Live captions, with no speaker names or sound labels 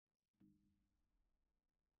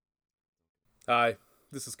Hi,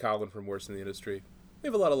 this is Colin from Worse in the Industry. We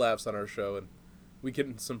have a lot of laughs on our show, and we get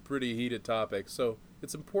into some pretty heated topics, so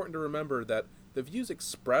it's important to remember that the views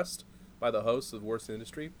expressed by the hosts of Worse in the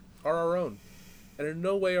Industry are our own, and in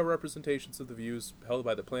no way are representations of the views held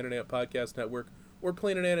by the Planet Ant Podcast Network or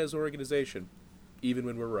Planet Ant as an organization, even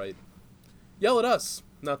when we're right. Yell at us,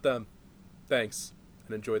 not them. Thanks,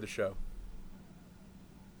 and enjoy the show.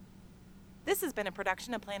 This has been a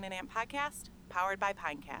production of Planet Ant Podcast, powered by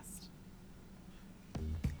Pinecast.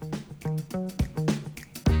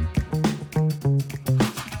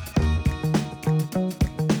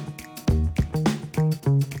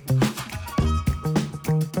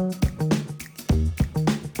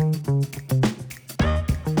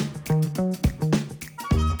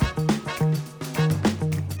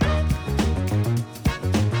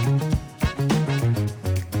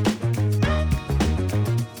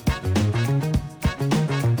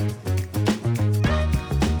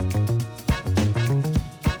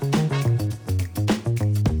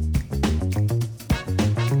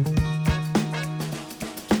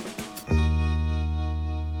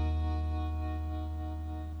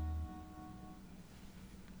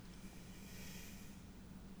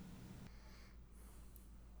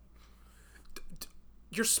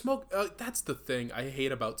 Your smoke, that's the thing I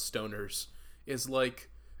hate about stoners, is like,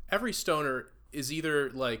 every stoner is either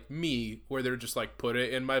like me, where they're just like, put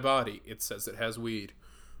it in my body, it says it has weed,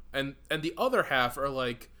 and the other half are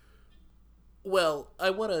like, well, I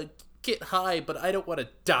want to get high, but I don't want to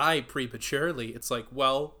die prematurely. It's like,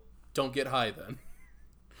 well, don't get high then.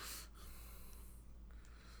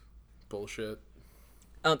 Bullshit.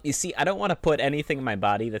 You see, I don't want to put anything in my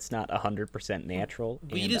body that's not 100% natural.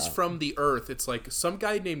 Weed is from the earth. It's like some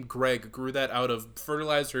guy named Greg grew that out of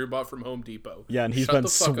fertilizer he bought from Home Depot. Yeah, and he's Shut been the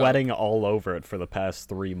fuck sweating up. all over it for the past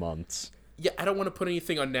 3 months. Yeah, I don't want to put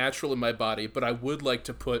anything unnatural in my body, but I would like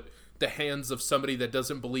to put the hands of somebody that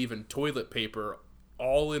doesn't believe in toilet paper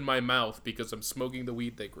all in my mouth because I'm smoking the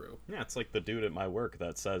weed they grew. Yeah, it's like the dude at my work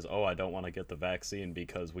that says, oh, I don't want to get the vaccine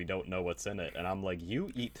because we don't know what's in it. And I'm like,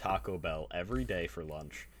 you eat Taco Bell every day for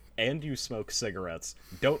lunch, and you smoke cigarettes.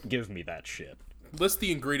 Don't give me that shit. List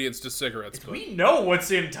the ingredients to cigarettes, but We know what's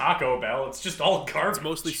in Taco Bell. It's just all garbage. it's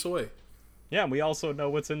mostly soy. Yeah, and we also know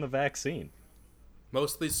what's in the vaccine.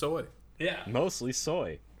 Mostly soy. Yeah. Mostly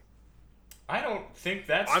soy. I don't think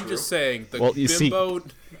that's I'm true. just saying, the Well, you see-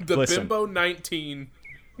 listen. Bimbo 19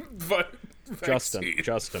 vaccine.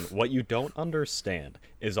 Justin, what you don't understand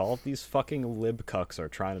is all of these fucking lib cucks are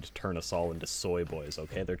trying to turn us all into soy boys,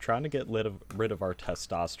 okay? They're trying to get rid of our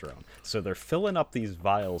testosterone. So they're filling up these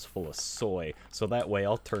vials full of soy, so that way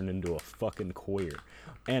I'll turn into a fucking queer.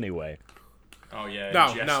 Anyway, Oh yeah. No,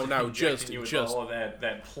 injecting just- you with just- all of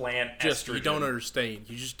that plant Just, estrogen. you don't understand.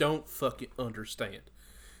 You just don't fucking understand.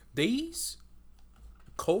 These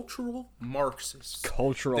cultural Marxists,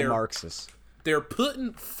 They're- Marxists. they're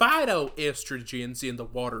putting phytoestrogens in the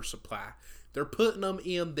water supply. They're putting them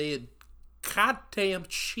in the goddamn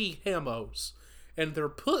hemos, and they're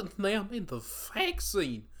putting them in the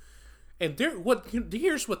vaccine. And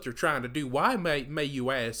here's what they're trying to do. Why may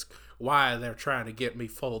you ask why they're trying to get me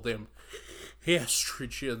full of them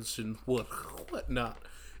estrogens and whatnot?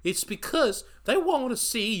 It's because they want to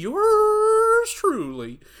see yours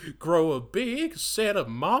truly grow a big set of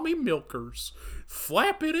mommy milkers,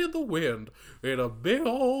 flap it in the wind, in a big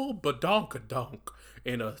old badonkadonk,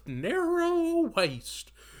 in a narrow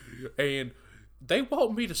waist. And they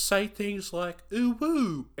want me to say things like, ooh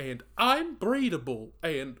woo, and I'm breedable,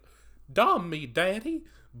 and dom me, daddy,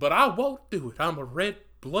 but I won't do it. I'm a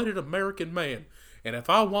red-blooded American man. And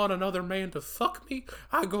if I want another man to fuck me,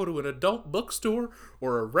 I go to an adult bookstore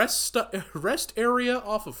or a rest area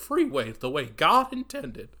off a freeway the way God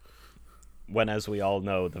intended. When, as we all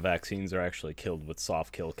know, the vaccines are actually killed with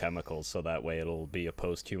soft kill chemicals, so that way it'll be a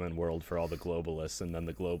post-human world for all the globalists, and then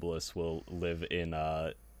the globalists will live in,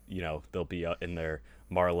 they'll be in their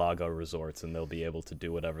Mar-a-Lago resorts, and they'll be able to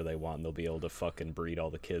do whatever they want, and they'll be able to fucking breed all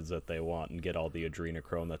the kids that they want and get all the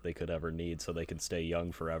adrenochrome that they could ever need so they can stay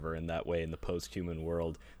young forever, and that way in the post-human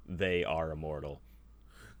world, they are immortal.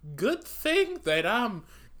 Good thing that I'm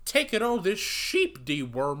taking all this sheep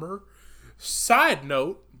dewormer. Side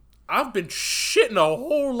note, I've been shitting a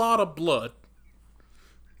whole lot of blood.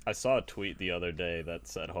 I saw a tweet the other day that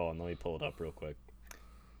said, hold on, let me pull it up real quick.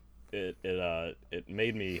 It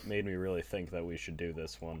made me really think that we should do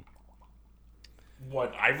this one.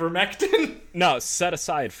 What, ivermectin? No, set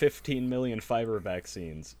aside 15 million Pfizer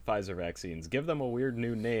vaccines. Give them a weird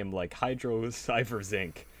new name like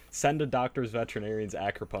Hydrocyber Send to doctors, veterinarians,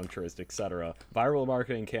 acupuncturists, etc. Viral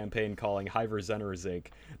marketing campaign calling Hyverzener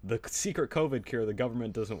the secret COVID cure the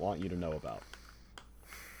government doesn't want you to know about.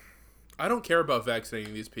 I don't care about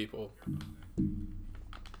vaccinating these people.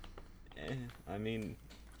 I mean,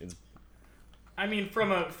 it's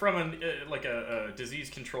from a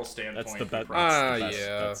disease control standpoint, that's the best.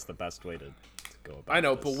 yeah. That's the best way to go about. I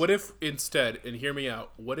know, this. but what if instead, and hear me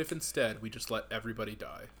out, what if instead we just let everybody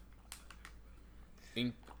die?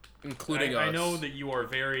 Including us. I know that you are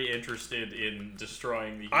very interested in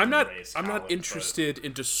destroying the human I'm not. race. I'm not Colin, interested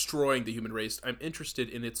in destroying the human race. I'm interested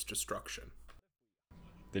in its destruction.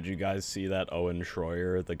 Did you guys see that Owen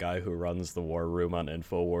Schroyer, the guy who runs the war room on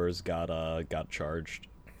InfoWars, got charged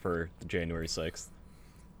for the January 6th?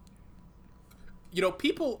 You know,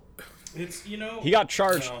 people. It's He got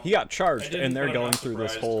charged. No, he got I charged, didn't, and they're but I'm going not through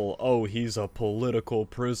this surprised. whole, oh, he's a political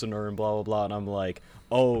prisoner and blah blah blah. And I'm like,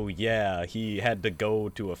 oh yeah, he had to go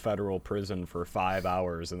to a federal prison for 5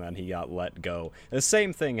 hours, and then he got let go. The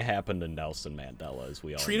same thing happened to Nelson Mandela, as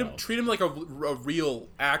we all know. Treat him like a real,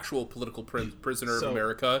 actual political prisoner So- of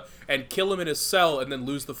America, and kill him in his cell, and then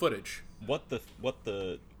lose the footage. What the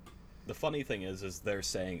funny thing is they're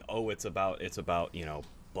saying, oh, it's about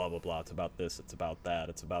blah blah blah, it's about this, it's about that,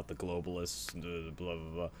 it's about the globalists, blah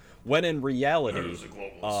blah blah. When in reality, There's a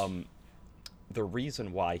globalist. the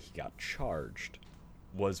reason why he got charged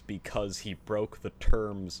was because he broke the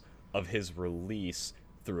terms of his release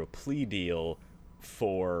through a plea deal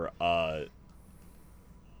for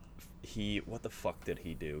what the fuck did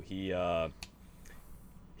he do? He touched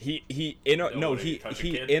a kid? He touched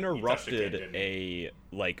a interrupted kid, didn't a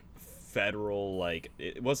like federal, like,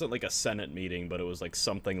 it wasn't like a Senate meeting, but it was like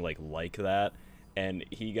something like that, and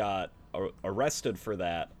he got arrested for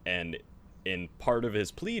that, and in part of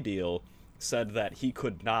his plea deal said that he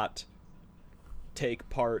could not take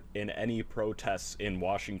part in any protests in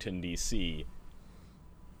Washington D.C.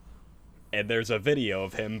 And there's a video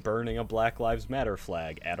of him burning a Black Lives Matter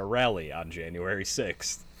flag at a rally on January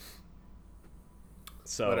 6th.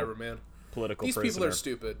 So Whatever, man. political These prisoner. people are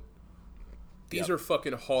stupid. These are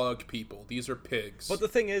fucking hog people. These are pigs. But the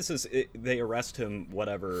thing is they arrest him,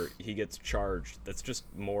 whatever, he gets charged. That's just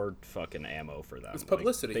more fucking ammo for them. It's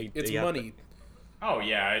publicity. Like, It's they have money. Oh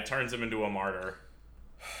yeah, it turns him into a martyr.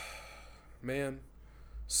 Man,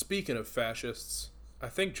 speaking of fascists, I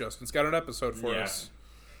think Justin's got an episode for Yeah. us.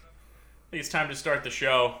 I think it's time to start the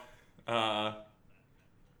show.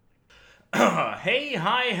 Hey,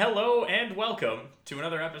 hi, hello, and welcome to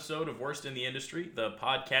another episode of Worst in the Industry, the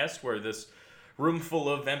podcast where this room full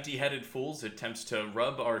of empty-headed fools attempts to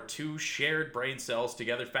rub our two shared brain cells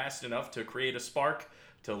together fast enough to create a spark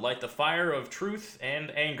to light the fire of truth and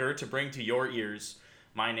anger to bring to your ears.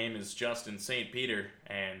 My name is Justin St. Peter,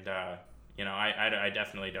 and, I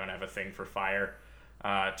definitely don't have a thing for fire.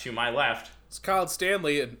 To my left, It's Kyle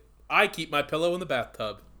Stanley, and I keep my pillow in the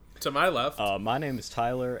bathtub. To my left, My name is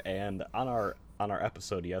Tyler, and on our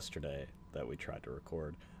episode yesterday that we tried to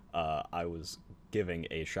record, I was giving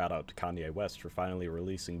a shout out to Kanye West for finally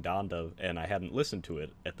releasing Donda, and I hadn't listened to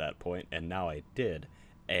it at that point, and now I did,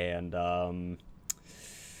 and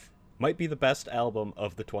might be the best album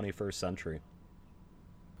of the 21st century.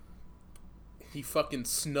 he fucking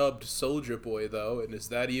snubbed Soulja Boy, though, and is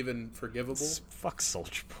that even forgivable? Fuck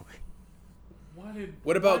Soulja Boy.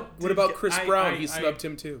 What about Chris Brown? He snubbed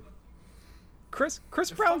him too. Chris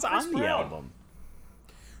Brown's Chris on the Brown. album.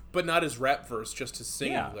 But not his rap verse, just his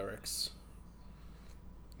singing Yeah. lyrics.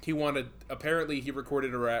 Apparently he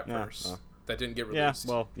recorded a rap verse that didn't get Yeah, released.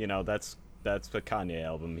 well, that's the Kanye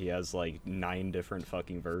album. He has like 9 different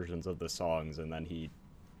fucking versions of the songs, and then he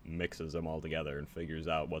mixes them all together and figures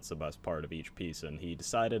out what's the best part of each piece, and he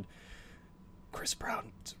decided Chris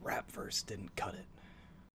Brown's rap verse didn't cut it.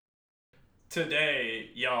 Today,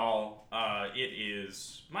 y'all, it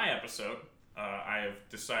is my episode. I have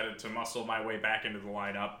decided to muscle my way back into the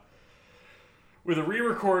lineup with a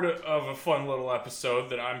re-record of a fun little episode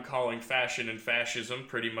that I'm calling Fashion and Fascism,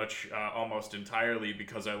 pretty much almost entirely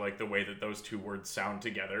because I like the way that those two words sound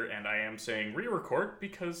together, and I am saying re-record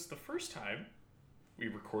because the first time we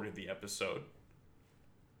recorded the episode,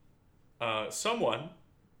 someone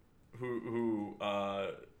who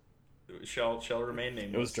shall remain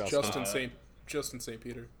nameless. It was Justin. Justin St.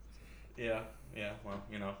 Peter. Yeah. Well,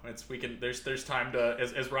 there's time to,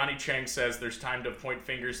 as Ronnie Chang says, there's time to point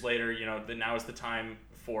fingers later. Now is the time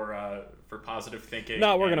for positive thinking.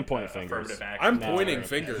 No, we're gonna and, point fingers. affirmative action. I'm No, pointing right.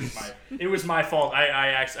 fingers. It was my fault.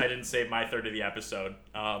 I didn't say my third of the episode.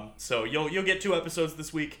 So you'll get 2 episodes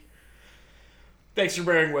this week. Thanks for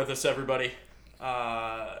bearing with us, everybody.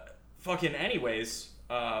 Anyways.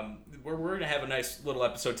 We're going to have a nice little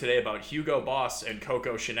episode today about Hugo Boss and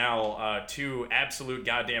Coco Chanel, 2 absolute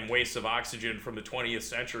goddamn wastes of oxygen from the 20th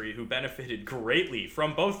century who benefited greatly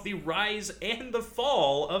from both the rise and the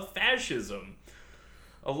fall of fascism.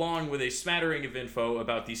 along with a smattering of info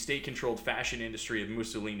about the state-controlled fashion industry of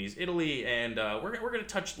Mussolini's Italy, and we're going to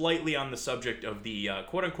touch lightly on the subject of the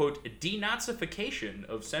quote-unquote denazification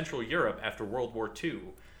of Central Europe after World War II,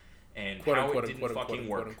 and how it didn't fucking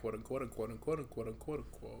work.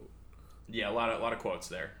 Yeah, a lot of quotes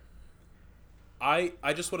there. I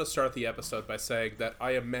just want to start the episode by saying that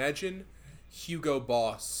I imagine Hugo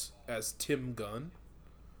Boss as Tim Gunn,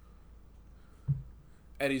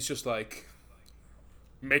 and he's just like,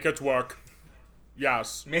 make it work.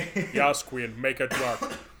 Yes. Yes, Queen, make it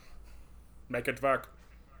work. Make it work.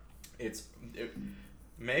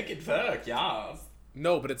 Make it work, yes.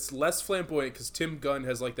 No, but it's less flamboyant because Tim Gunn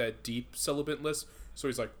has like that deep sibilantless, so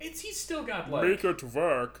he's like, He's still got like... make it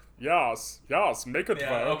work. Yes, make it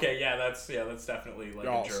Yeah, work. okay, that's definitely like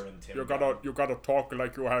a German Tim Gunn. You gotta talk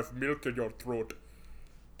like you have milk in your throat.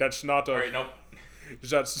 That's not a... Alright, nope.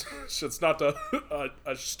 That's not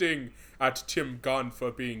a sting at Tim Gunn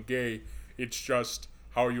for being gay. It's just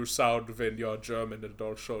how you sound when you're German, and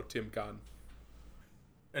also Tim Gunn.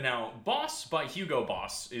 Now, Boss by Hugo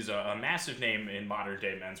Boss is a massive name in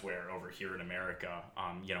modern-day menswear over here in America.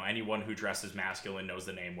 Anyone who dresses masculine knows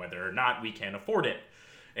the name, whether or not we can afford it.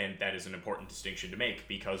 And that is an important distinction to make,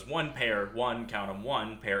 because one pair of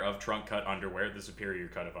trunk cut underwear, the superior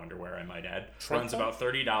cut of underwear, I might add, runs about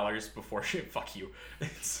 $30 before fuck you.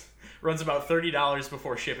 Runs about $30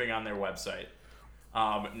 before shipping on their website.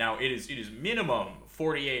 Now it is minimum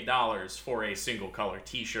 $48 for a single color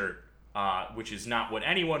t-shirt, which is not what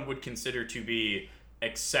anyone would consider to be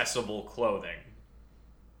accessible clothing.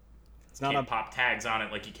 Can't pop tags on it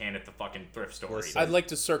like you can at the fucking thrift store. I'd like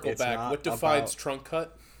to circle back. What defines trunk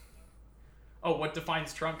cut? Oh, what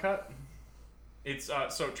defines trunk cut? It's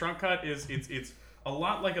so trunk cut is it's a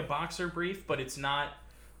lot like a boxer brief, but it's not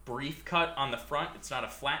brief cut on the front. It's not a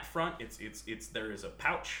flat front. It's there is a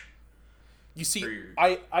pouch. You see,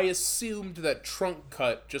 I assumed that trunk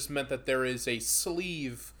cut just meant that there is a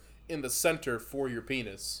sleeve in the center for your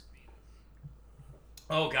penis.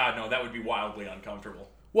 Oh god, no, that would be wildly uncomfortable.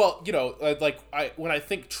 Well, when I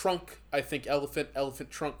think trunk, I think elephant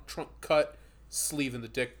trunk cut, sleeve in the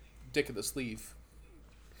dick in the sleeve.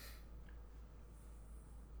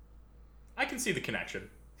 I can see the connection.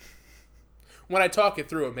 When I talk it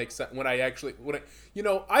through, it makes sense. When you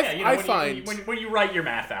write your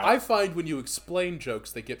math out. I find when you explain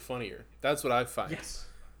jokes, they get funnier. That's what I find.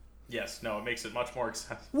 Yes, no, it makes it much more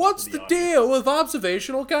accessible. What's the deal with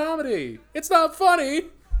observational comedy? It's not funny.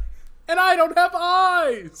 And I don't have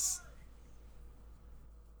eyes!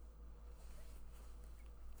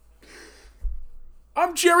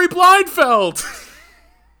 I'm Jerry Blindfeld!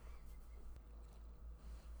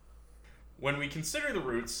 When we consider the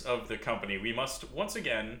roots of the company, we must once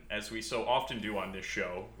again, as we so often do on this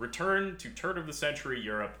show, return to turn-of-the-century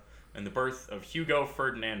Europe and the birth of Hugo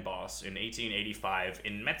Ferdinand Boss in 1885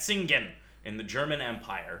 in Metzingen in the German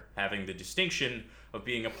Empire, having the distinction of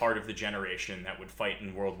being a part of the generation that would fight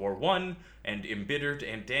in World War I, and embittered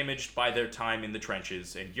and damaged by their time in the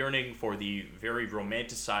trenches, and yearning for the very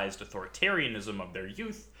romanticized authoritarianism of their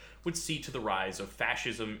youth, would see to the rise of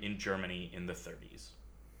fascism in Germany in the 30s.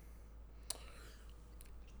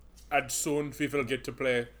 And soon we will get to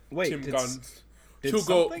play Tim Gunn.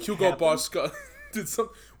 Hugo Boss Gunn.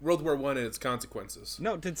 World War I and its consequences.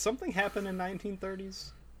 No, did something happen in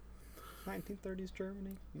 1930s? 1930s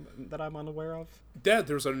Germany that I'm unaware of? Dad,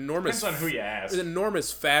 there was an enormous... Depends on who you ask. An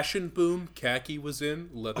enormous fashion boom. Khaki was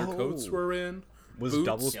in. Leather coats were in. Was boots.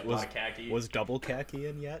 double khaki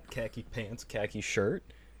in yet? Khaki pants, khaki shirt?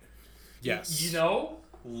 Yes.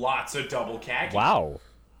 Lots of double khaki. Wow.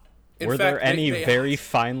 Were there any they very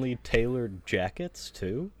finely tailored jackets,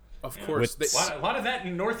 too? Of course. A lot of that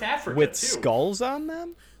in North Africa, with too. skulls on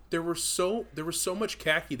them? There was so much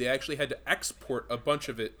khaki, they actually had to export a bunch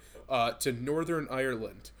of it to Northern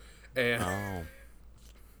Ireland. And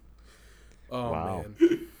wow.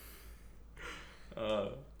 Man.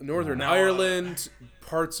 Northern Ireland,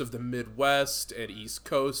 parts of the Midwest and East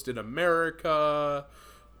Coast in America.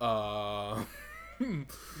 Lots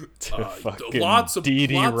of Dee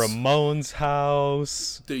Dee Ramone's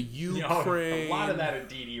house. The Ukraine. A lot of that at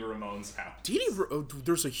Dee Dee Ramone's house.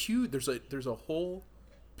 There's a whole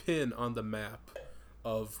pin on the map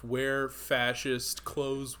of where fascist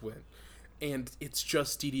clothes went, and it's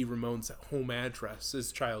just Dee Dee Ramone's home address,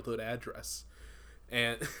 his childhood address,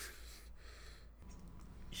 and.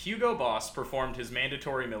 Hugo Boss performed his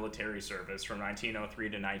mandatory military service from 1903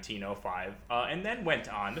 to 1905, and then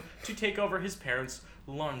went on to take over his parents'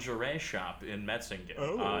 lingerie shop in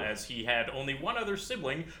Metzingen, as he had only one other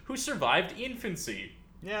sibling who survived infancy.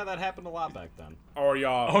 Yeah, that happened a lot back then. Oh yeah,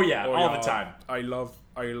 all the time. I love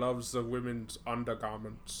I love the women's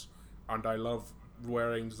undergarments, and I love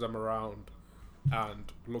wearing them around,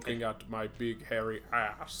 and looking at my big hairy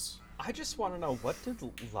ass. I just want to know, what did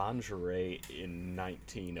lingerie in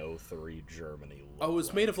 1903 Germany look Oh, it was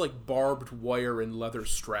like? made of like barbed wire and leather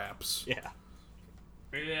straps. Yeah.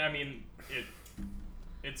 I mean,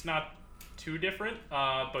 it's not too different,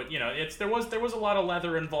 but there was a lot of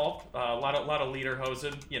leather involved, a lot of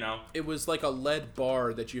lederhosen, It was like a lead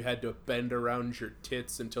bar that you had to bend around your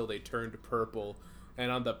tits until they turned purple,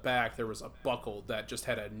 and on the back there was a buckle that just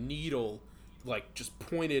had a needle, like just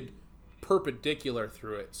pointed perpendicular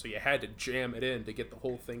through it, so you had to jam it in to get the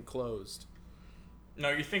whole thing closed. No,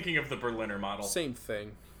 you're thinking of the Berliner model. Same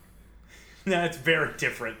thing. That's very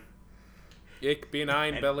different. Ich bin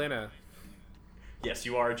ein Berliner. Yes,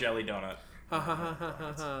 you are a jelly donut. Ha ha ha ha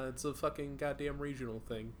ha ha. It's a fucking goddamn regional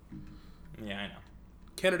thing. Yeah, I know.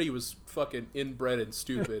 Kennedy was fucking inbred and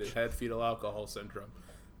stupid and had fetal alcohol syndrome.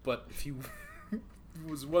 But if he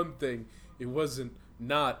was one thing, it wasn't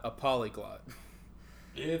not a polyglot.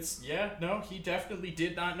 He definitely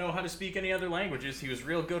did not know how to speak any other languages. He was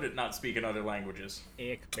real good at not speaking other languages.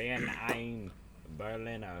 Ich bin ein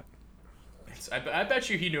Berliner. I bet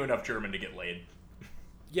you he knew enough German to get laid.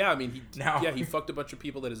 Yeah, I mean, Now- he fucked a bunch of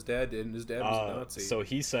people that his dad did, and his dad was a Nazi. So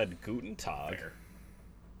he said Guten Tag, Fair.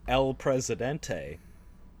 El Presidente.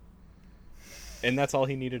 And that's all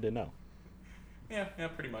he needed to know. Yeah,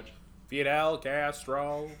 pretty much. Fidel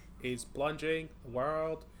Castro is plunging the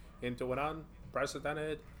world into an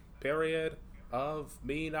unprecedented period of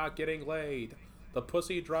me not getting laid. The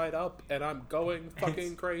pussy dried up, and I'm going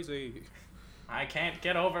fucking crazy. I can't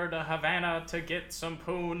get over to Havana to get some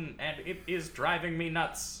poon, and it is driving me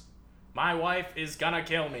nuts. My wife is gonna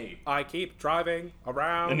kill me. I keep driving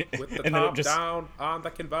around with the and then it top just- down on the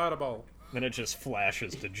convertible. Then it just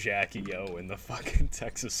flashes to Jackie O in the fucking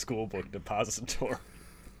Texas School Book Depository.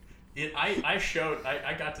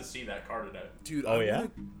 I got to see that car today. Dude, Oh, I'm yeah?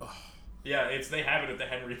 gonna- Yeah, they have it at the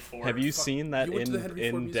Henry Ford. Have you seen that You went to the Henry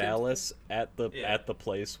Ford in Museum Dallas at the Yeah.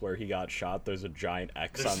 place where he got shot? There's a giant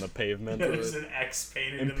X There's- on the pavement. There's an X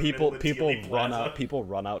painted And in the middle of people Dealey run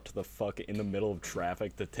Plaza. out to the fuck in the middle of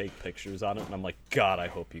traffic to take pictures on it, and I'm like, God, I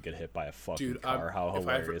hope you get hit by a fucking Dude, car. How if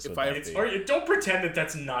I ever- hilarious if would I that ever- be? Don't pretend that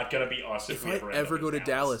that's not gonna be us If we I end ever up go in to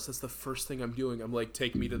Dallas, that's the first thing I'm doing. I'm like,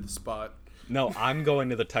 take me to the spot. No, I'm going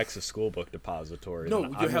to the Texas School Book Depository. No,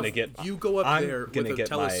 and you I'm have gonna get. you go up I'm there with gonna a get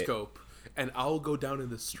telescope, and I'll go down in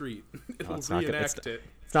the street. It'll it's not gonna- reenact it.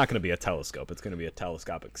 It's not going to be a telescope. It's going to be a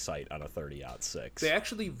telescopic sight on a 30-06. They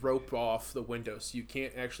actually rope off the window, so you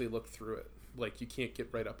can't actually look through it. Like, you can't get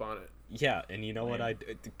right up on it. Yeah, and you know what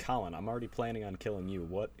Colin, I'm already planning on killing you.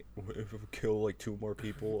 What if we kill like 2 more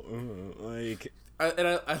people? I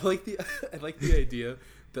like the I like the idea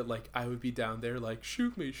that like I would be down there like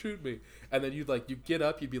shoot me, and then you get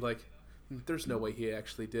up, you'd be like, there's no way he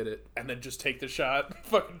actually did it, and then just take the shot,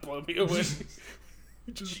 fucking blow me away.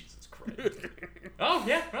 Jesus Christ. Oh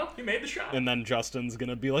yeah, well, he made the shot. And then Justin's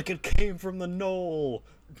gonna be like, it came from the knoll.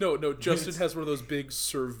 No, Justin has one of those big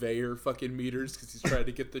surveyor fucking meters because he's trying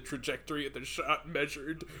to get the trajectory of the shot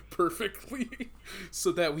measured perfectly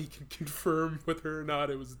so that we can confirm whether or not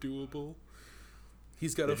it was doable.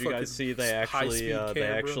 He's got Did a you fucking guys see they high-speed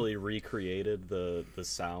camera. actually recreated the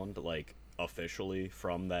sound like officially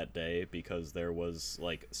from that day because there was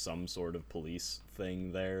like some sort of police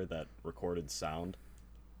thing there that recorded sound.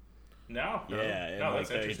 No. Yeah, and No, like that's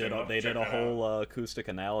they interesting. did I'll they check did a that whole out. acoustic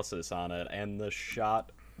analysis on it, and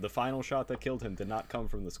the final shot that killed him did not come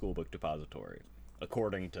from the school book depository,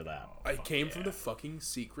 according to that, I came from the fucking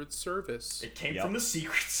Secret Service. It came Yep. from the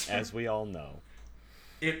secrets. as we all know.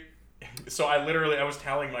 So I was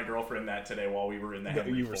telling my girlfriend that today while we were in the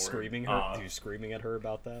Henry You were Ford. screaming you screaming at her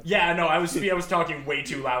about that. Yeah, no, I was talking way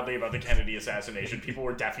too loudly about the Kennedy assassination. People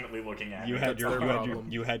were definitely looking at You me. had their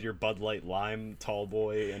problem. you had your Bud Light Lime tall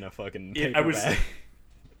boy in a fucking Yeah, paper I was bag.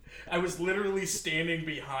 I was literally standing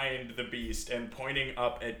behind the Beast and pointing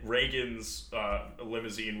up at Reagan's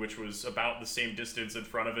limousine, which was about the same distance in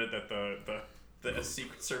front of it that the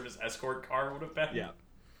Secret Service escort car would have been. Yeah.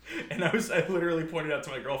 And I literally pointed out to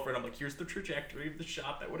my girlfriend, I'm like, here's the trajectory of the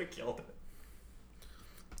shot that would have killed it.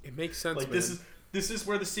 It makes sense, Like man. this is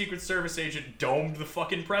where the Secret Service agent domed the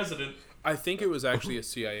fucking president. I think it was actually a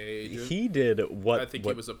CIA agent. He did what I think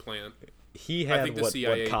what it was a plant. he I had think the what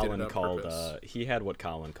CIA did it Colin on called purpose. he had what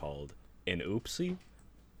Colin called an oopsie.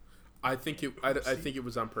 I think it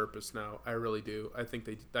was on purpose. Now I really do. I think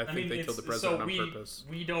they killed the president on purpose.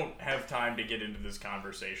 We don't have time to get into this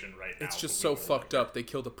conversation right now. It's just but we so will fucked up. They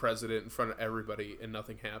killed the president in front of everybody and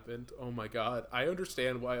nothing happened. Oh my god. I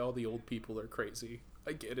understand why all the old people are crazy.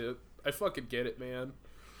 I get it. I fucking get it, man.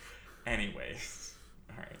 Anyways.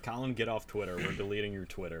 All right. Colin, get off Twitter. We're deleting your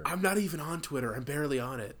Twitter. I'm not even on Twitter. I'm barely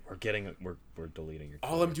on it. We're deleting your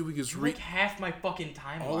Twitter. All I'm doing is Like half my fucking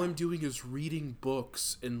timeline. all I'm doing is reading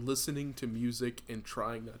books and listening to music and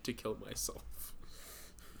trying not to kill myself.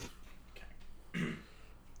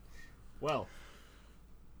 Well,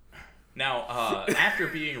 Now, after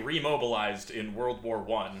being remobilized in World War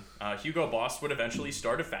I, Hugo Boss would eventually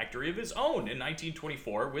start a factory of his own in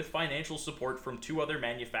 1924 with financial support from 2 other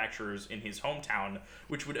manufacturers in his hometown,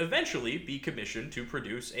 which would eventually be commissioned to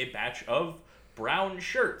produce a batch of brown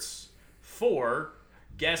shirts for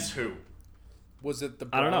guess who? Was it the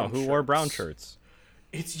I don't know brown who wore shirts? brown shirts.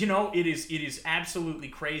 It's it is absolutely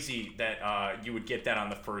crazy that you would get that on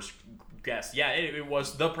the first guess. Yeah, it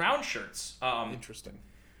was the brown shirts. Interesting.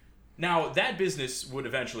 Now, that business would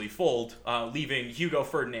eventually fold, leaving Hugo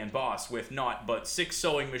Ferdinand Boss with naught but 6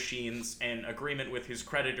 sewing machines, an agreement with his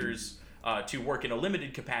creditors to work in a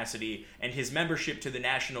limited capacity, and his membership to the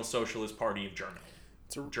National Socialist Party of Germany.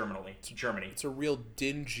 Germany. It's a real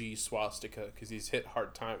dingy swastika because he's hit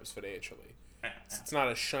hard times financially. It's not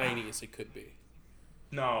as shiny as it could be.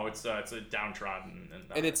 No, it's a downtrodden.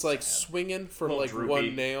 And it's like swinging from Little like droopy.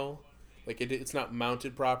 one nail. Like it's not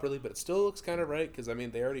mounted properly, but it still looks kind of right because I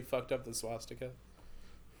mean they already fucked up the swastika.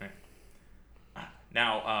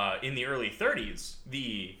 Now, in the early 30s,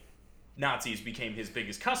 the Nazis became his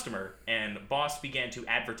biggest customer, and Boss began to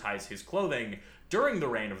advertise his clothing during the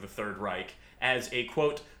reign of the Third Reich as a,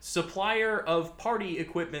 quote, supplier of party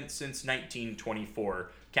equipment since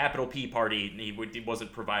 1924. Capital P party, he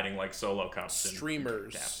wasn't providing, like, solo cups. And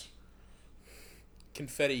Streamers. caps.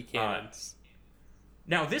 Confetti cannons.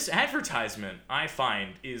 Now, this advertisement, I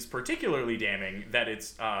find, is particularly damning that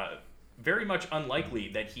it's very much unlikely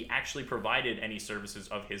that he actually provided any services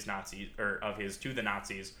of his to the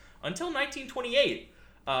Nazis until 1928.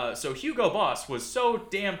 So Hugo Boss was so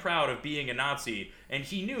damn proud of being a Nazi, and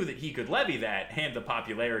he knew that he could levy that and the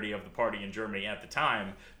popularity of the party in Germany at the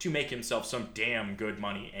time to make himself some damn good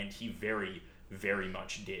money, and he very, very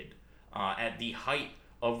much did. At the height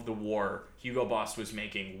of the war, Hugo Boss was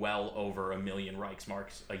making well over 1 million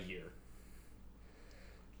Reichsmarks a year.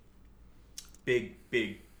 Big,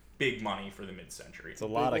 big, big money for the mid-century. It's a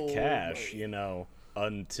lot of old cash, money.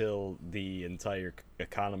 Until the entire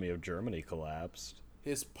economy of Germany collapsed.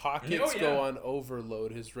 His pockets go on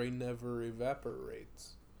overload. His rain never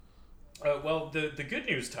evaporates. Well, the good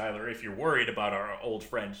news, Tyler, if you're worried about our old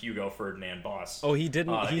friend Hugo Ferdinand Boss. Oh, he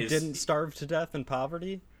didn't starve to death in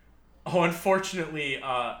poverty? Oh, unfortunately,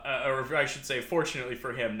 or I should say, fortunately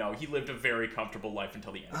for him, no, he lived a very comfortable life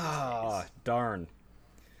until the end of his days. Darn.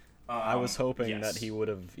 I was hoping yes. that he would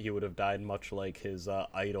have died much like his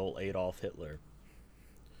idol Adolf Hitler.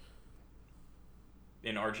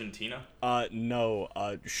 In Argentina? No,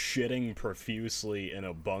 shitting profusely in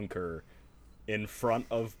a bunker in front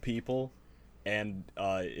of people, and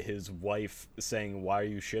his wife saying, "Why are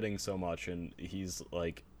you shitting so much?" And he's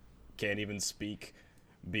like, can't even speak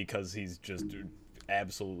because he's just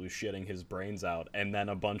absolutely shitting his brains out. And then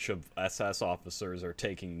a bunch of SS officers are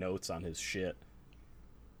taking notes on his shit.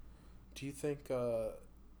 Do you think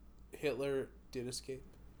Hitler did escape?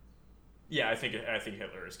 Yeah, I think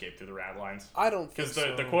Hitler escaped through the Radlines. I don't think Because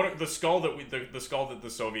so. the skull that the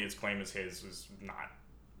Soviets claim is his was not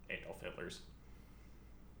Adolf Hitler's.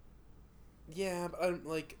 Yeah, but I'm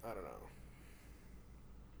like, I don't know.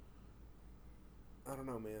 I don't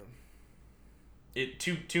know, man.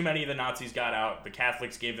 Too many of the Nazis got out. The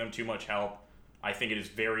Catholics gave them too much help. I think it is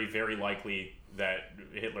very, very likely that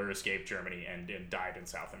Hitler escaped Germany and died in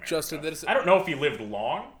South America. Justin, that is- I don't know if he lived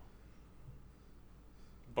long,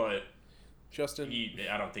 but Justin,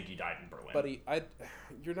 I don't think he died in Berlin. buddy,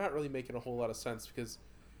 you're not really making a whole lot of sense because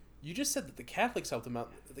you just said that the Catholics helped them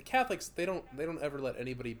out. The Catholics, they don't ever let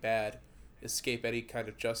anybody bad escape any kind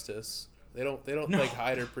of justice. They don't No. like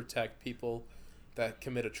hide or protect people that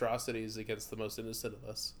commit atrocities against the most innocent of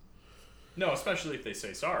us. No, especially if they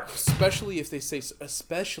say sorry. Especially if they say,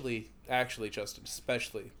 actually, Justin,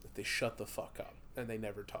 especially if they shut the fuck up and they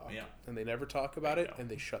never talk. Yeah. And they never talk about There it you go. and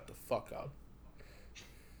they shut the fuck up.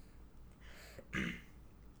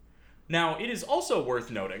 Now, it is also worth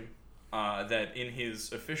noting that in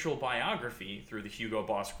his official biography through the Hugo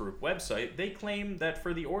Boss Group website, they claim that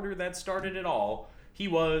for the order that started it all, he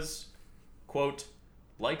was, quote,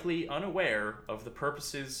 likely unaware of the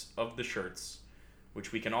purposes of the shirts,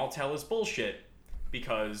 which we can all tell is bullshit,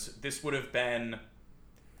 because this would have been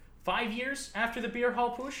 5 years after the beer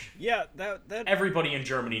hall push. Yeah, that Everybody in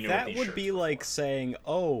Germany knew what that these would shirts be were like for. saying,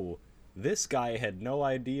 "Oh, this guy had no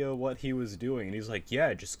idea what he was doing," and he's like, "Yeah,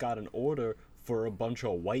 I just got an order for a bunch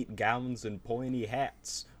of white gowns and pointy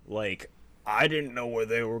hats. Like, I didn't know where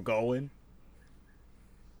they were going."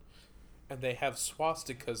 And they have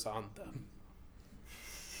swastikas on them.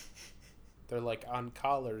 They're like on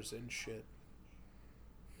collars and shit.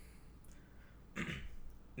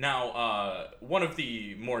 Now, one of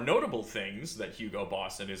the more notable things that Hugo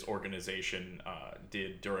Boss and his organization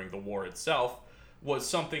did during the war itself was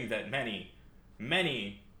something that many,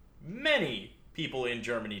 many, many people in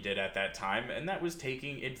Germany did at that time, and that was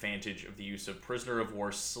taking advantage of the use of prisoner of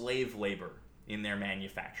war slave labor in their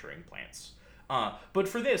manufacturing plants. But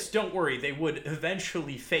for this, don't worry, they would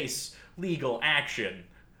eventually face legal action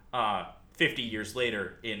 50 years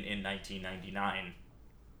later in 1999.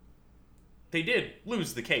 They did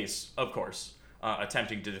lose the case, of course,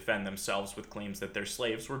 attempting to defend themselves with claims that their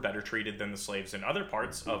slaves were better treated than the slaves in other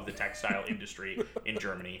parts of the textile industry in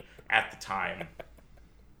Germany at the time.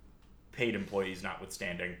 Paid employees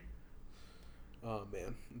notwithstanding. Oh,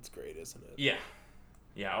 man. It's great, isn't it? Yeah.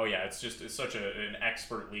 Yeah, oh yeah, it's such an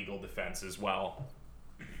expert legal defense as well.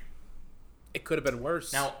 It could have been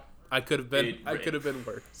worse. Now, I could have been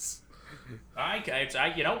worse.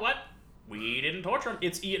 You know what? We didn't torture them.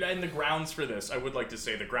 It's and the grounds for this. I would like to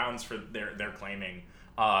say the grounds for their claiming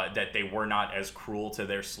that they were not as cruel to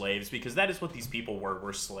their slaves, because that is what these people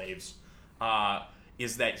were slaves.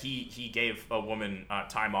 Is that he gave a woman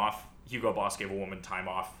time off. Hugo Boss gave a woman time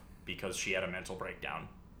off because she had a mental breakdown.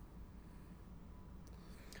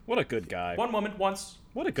 What a good guy. One woman once.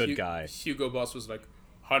 What a good guy. Hugo Boss was like,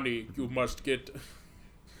 honey, you must get up.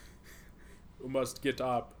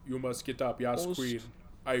 You must get up. Yes, queen.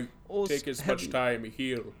 I take as much time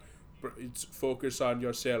here. It's focus on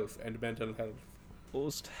yourself and mental health.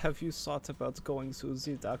 Ost, have you thought about going to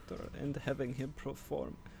the doctor and having him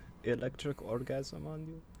perform electric orgasm on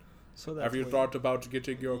you? So that have you thought about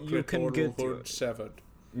getting your clitoral hood severed?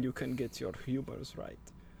 You can get your humors right,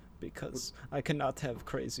 because I cannot have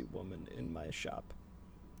crazy woman in my shop.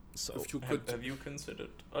 So if you could, have you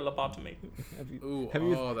considered a lobotomy? Have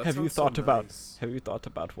you thought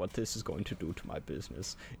about what this is going to do to my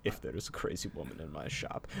business? If there is a crazy woman in my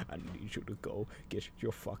shop, I need you to go get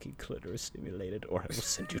your fucking clitoris stimulated, or I will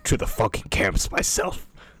send you to the fucking camps myself.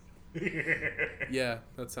 Yeah,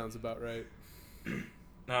 that sounds about right.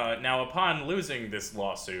 Now, upon losing this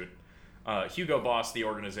lawsuit, Hugo Boss, the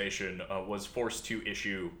organization, was forced to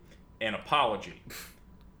issue an apology.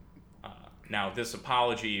 Now, this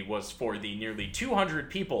apology was for the nearly 200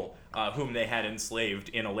 people whom they had enslaved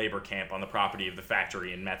in a labor camp on the property of the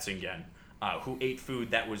factory in Metzingen, who ate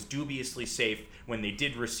food that was dubiously safe when they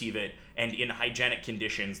did receive it, and in hygienic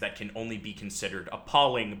conditions that can only be considered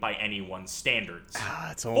appalling by anyone's standards.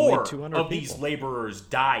 It's only 200 4 of people. these laborers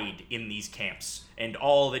died in these camps, and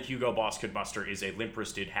all that Hugo Boss could muster is a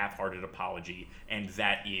limp-wristed, half-hearted apology, and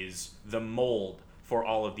that is the mold for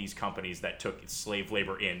all of these companies that took slave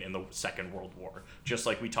labor in the Second World War. Just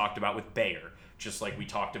like we talked about with Bayer. Just like we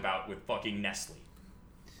talked about with fucking Nestle.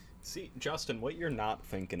 See, Justin, what you're not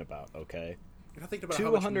thinking about, okay? You're not thinking about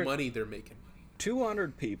how much money they're making.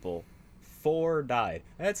 200 people, 4 died.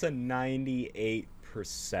 That's a 98%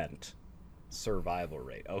 survival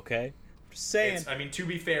rate, okay? Just saying. To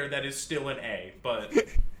be fair, that is still an A, but...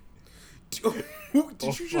 Did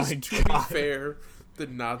you just, to be fair, the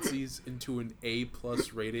Nazis into an A+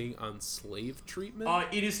 rating on slave treatment?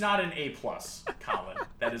 It is not an A+, Colin.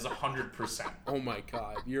 That is 100%. Oh my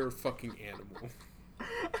god, you're a fucking animal.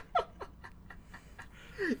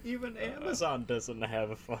 Even Amazon doesn't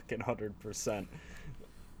have a fucking 100%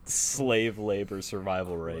 slave labor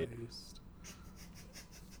survival rate.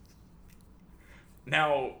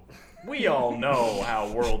 Now, we all know how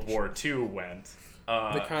World War II went.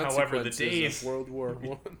 The consequences however, the days of World War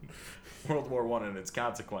I. World War I and its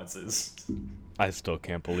consequences. I still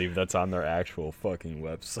can't believe that's on their actual fucking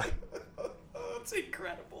website. It's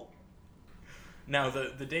incredible. Now,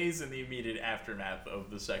 the days in the immediate aftermath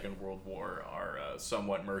of the Second World War are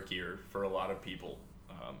somewhat murkier for a lot of people.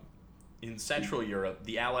 In Central Europe,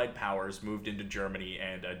 the Allied powers moved into Germany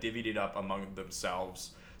and divvied it up among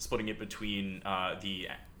themselves, splitting it between the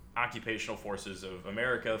occupational forces of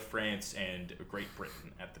America, France, and Great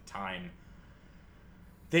Britain at the time.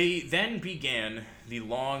 They then began the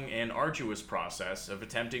long and arduous process of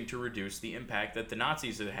attempting to reduce the impact that the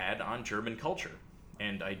Nazis had had on German culture.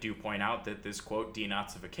 And I do point out that this, quote,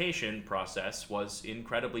 denazification process was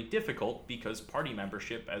incredibly difficult because party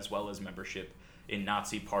membership, as well as membership in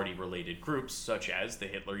Nazi party-related groups, such as the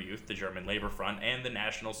Hitler Youth, the German Labor Front, and the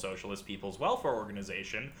National Socialist People's Welfare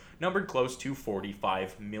Organization, numbered close to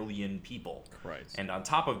 45 million people. Christ. And on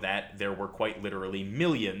top of that, there were quite literally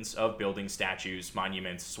millions of buildings, statues,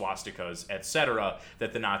 monuments, swastikas, etc.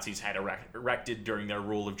 that the Nazis had erected during their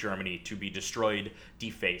rule of Germany to be destroyed,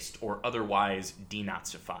 defaced, or otherwise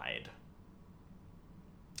denazified.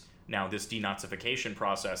 Now, this denazification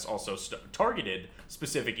process also targeted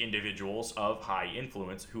specific individuals of high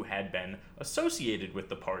influence who had been associated with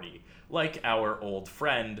the party, like our old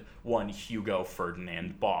friend, one Hugo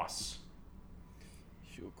Ferdinand Boss.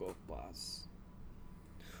 Hugo Boss.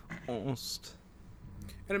 Almost.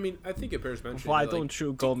 And I mean, I think it bears mentioning. Why don't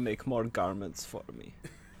you go make more garments for me?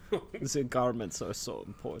 The garments are so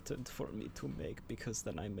important for me to make because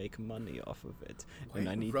then I make money off of it, and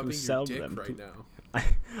I need to sell them.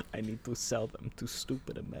 I need to sell them to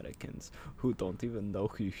stupid Americans who don't even know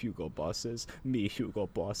who Hugo Boss is. Me, Hugo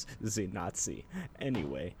Boss, the Nazi.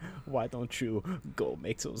 Anyway, why don't you go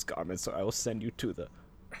make those garments, or I will send you to the.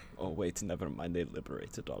 Oh wait, never mind. They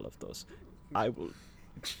liberated all of those. I will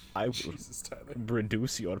Jesus,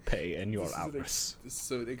 reduce your pay and your hours.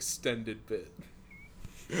 This is an extended bit.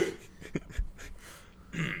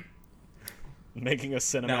 Making a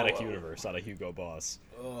cinematic universe out of Hugo Boss.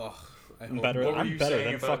 Ugh, I'm better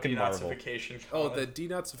than fucking Marvel. Oh, the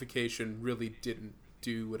denazification really didn't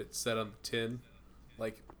do what it said on the tin.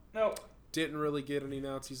 Like, no, didn't really get any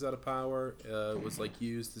Nazis out of power. It was like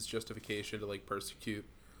used as justification to like persecute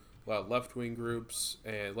left-wing groups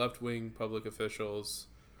and left-wing public officials.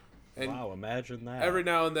 And wow, imagine that. Every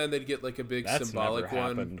now and then they'd get like a big symbolic never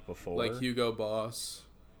one, happened before. like Hugo Boss.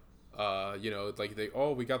 Like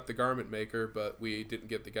we got the garment maker, but we didn't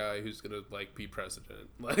get the guy who's gonna like be president.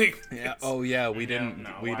 Like, yeah, we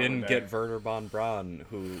didn't get Werner von Braun,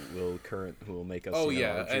 who will make us.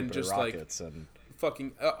 And just rockets like and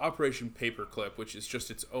fucking Operation Paperclip, which is just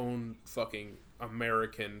its own fucking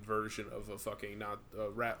American version of a fucking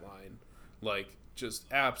rat line, like just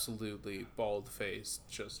absolutely bald faced,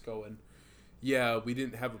 just going. Yeah, we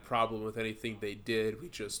didn't have a problem with anything they did. We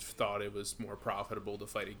just thought it was more profitable to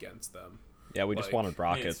fight against them. Yeah, we just wanted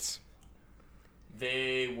rockets.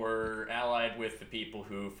 They were allied with the people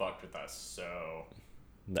who fucked with us, so...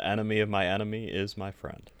 The enemy of my enemy is my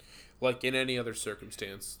friend. Like, in any other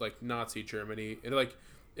circumstance, like Nazi Germany, like,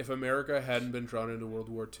 if America hadn't been drawn into World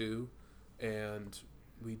War II and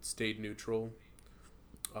we'd stayed neutral,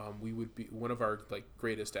 we would be... One of our, like,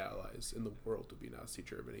 greatest allies in the world would be Nazi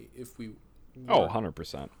Germany if we...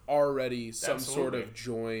 100%. Already some sort of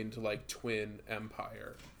joined like twin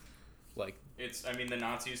empire. Like the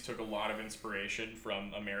Nazis took a lot of inspiration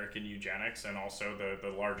from American eugenics, and also the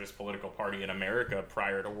largest political party in America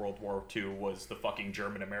prior to World War II was the fucking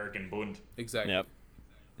German American Bund. Exactly. Yep.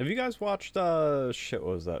 Have you guys watched what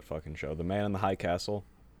was that fucking show? The Man in the High Castle?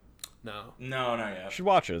 No, not yet. You should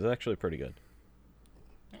watch it. It's actually pretty good.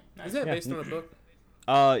 Nice. Is that based on a book?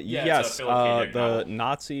 Yes. The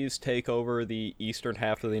Nazis take over the eastern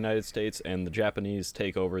half of the United States, and the Japanese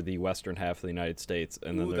take over the western half of the United States,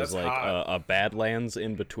 and then there's like a Badlands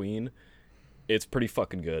in between. It's pretty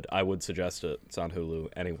fucking good. I would suggest it. It's on Hulu.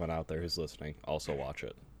 Anyone out there who's listening, also watch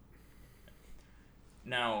it.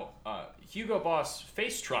 Now, Hugo Boss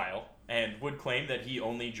faced trial and would claim that he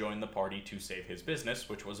only joined the party to save his business,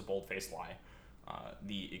 which was a bold-faced lie.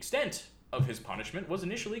 The extent of his punishment was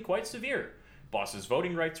initially quite severe. Boss's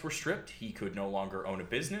voting rights were stripped, he could no longer own a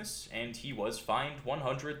business, and he was fined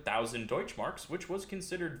 100,000 Deutschmarks, which was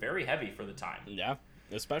considered very heavy for the time. Yeah,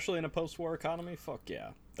 especially in a post-war economy, fuck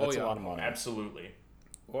yeah. That's a lot of money. Absolutely.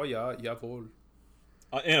 Oh yeah, jawohl.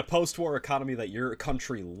 In a post-war economy that your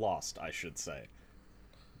country lost, I should say.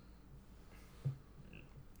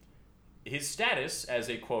 His status as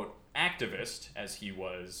a, quote, activist, as he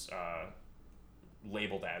was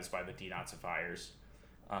labeled as by the denazifiers,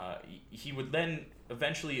 he would then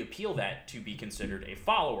eventually appeal that to be considered a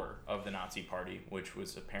follower of the Nazi Party, which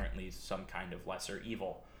was apparently some kind of lesser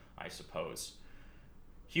evil, I suppose.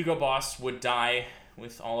 Hugo Boss would die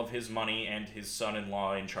with all of his money and his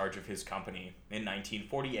son-in-law in charge of his company in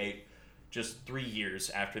 1948, just 3 years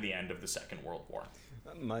after the end of the Second World War.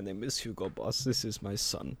 My name is Hugo Boss. This is my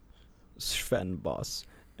son, Sven Boss.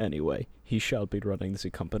 Anyway, he shall be running the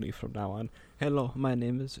company from now on. Hello, my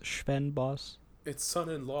name is Sven Boss. It's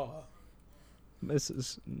son-in-law. This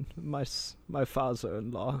is my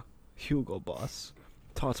father-in-law, Hugo Boss,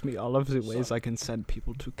 taught me all of the ways I can send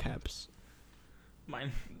people to camps.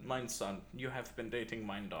 Mine son, you have been dating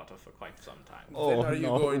mine daughter for quite some time. When are you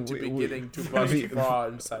going to begin to bust raw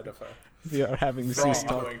inside of her? We are having this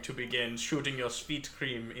talk. Going to begin shooting your sweet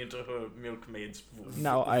cream into her milkmaid's food.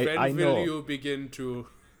 Now I know. When will you begin to...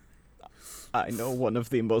 I know one of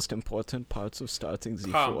the most important parts of starting the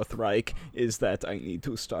Fourth Reich is that I need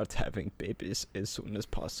to start having babies as soon as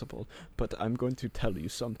possible. But I'm going to tell you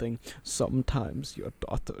something. Sometimes your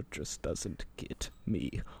daughter just doesn't get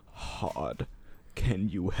me hard. Can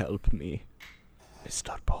you help me,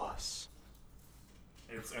 Mr. Boss?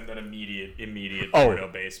 And then immediate porno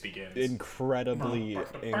bass begins. Incredibly.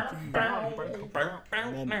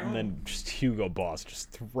 And then just Hugo Boss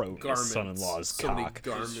just throwing his son-in-law's cock.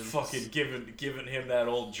 Just fucking giving him that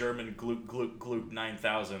old German gloop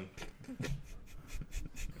 9000.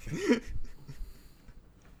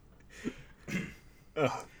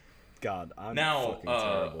 Ugh, God, I'm fucking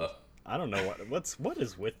terrible. I don't know what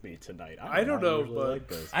is with me tonight. I don't know, but like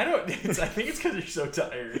this. I think it's because you're so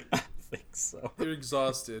tired. I think so. You're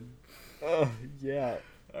exhausted. Yeah.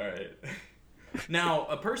 All right. Now,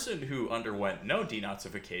 a person who underwent no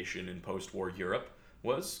denazification in post-war Europe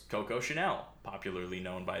was Coco Chanel, popularly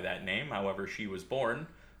known by that name. However, she was born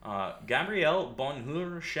Gabrielle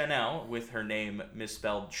Bonheur Chanel, with her name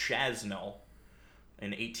misspelled Chaznel,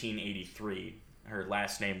 in 1883. Her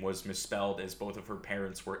last name was misspelled as both of her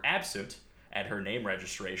parents were absent at her name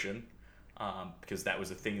registration, because that was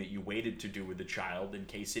a thing that you waited to do with the child in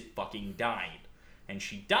case it fucking died. And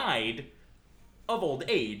she died of old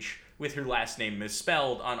age with her last name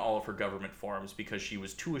misspelled on all of her government forms because she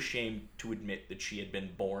was too ashamed to admit that she had been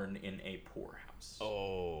born in a poorhouse.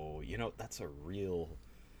 Oh, that's a real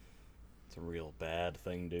bad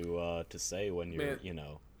thing to say when you're,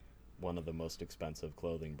 one of the most expensive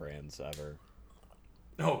clothing brands ever.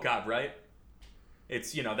 Oh, God, right?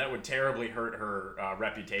 It's, that would terribly hurt her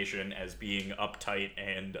reputation as being uptight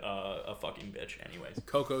and a fucking bitch anyways.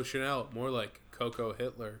 Coco Chanel, more like Coco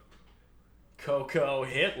Hitler. Coco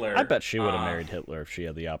Hitler. I bet she would have married Hitler if she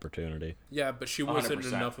had the opportunity. Yeah, but she wasn't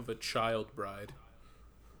 100%. enough of a child bride.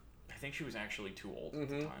 I think she was actually too old at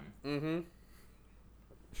the time.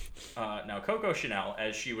 Now, Coco Chanel,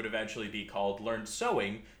 as she would eventually be called, learned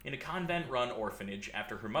sewing in a convent-run orphanage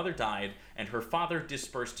after her mother died and her father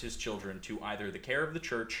dispersed his children to either the care of the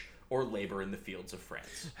church or labor in the fields of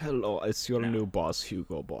France. Hello, it's your new boss,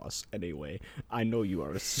 Hugo Boss. Anyway, I know you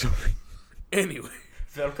are sorry. Anyway.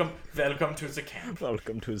 Welcome to the camp.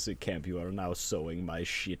 Welcome to the camp. You are now sewing my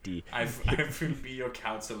shitty... I will be your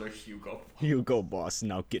counselor, Hugo. Hugo Boss,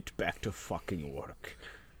 now get back to fucking work.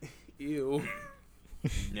 Ew.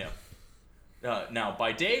 Yeah. Now,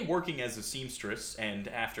 by day, working as a seamstress, and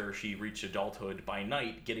after she reached adulthood, by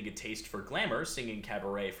night, getting a taste for glamour, singing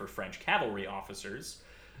cabaret for French cavalry officers,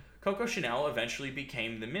 Coco Chanel eventually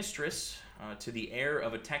became the mistress to the heir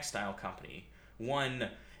of a textile company, one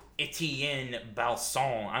Etienne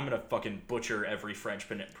Balsan. I'm gonna fucking butcher every French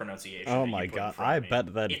pronunciation. Oh my god! I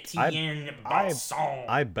bet that Etienne Balsan.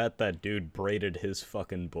 I bet that dude braided his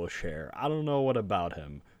fucking bush hair. I don't know what about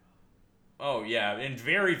him. Oh yeah, and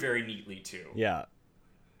very, very neatly too. Yeah.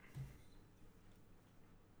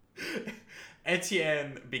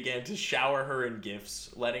 Etienne began to shower her in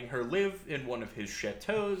gifts, letting her live in one of his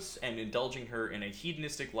chateaus and indulging her in a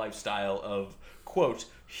hedonistic lifestyle of, quote,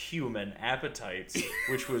 human appetites,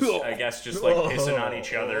 which was, I guess, just like pissing on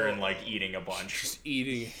each other and like eating a bunch. Just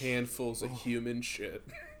eating handfuls of human shit.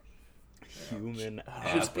 Human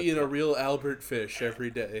Just being a real Albert Fish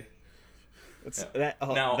every day.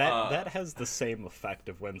 That has the same effect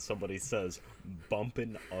of when somebody says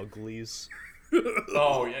bumpin' uglies.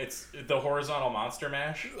 Oh, it's the horizontal monster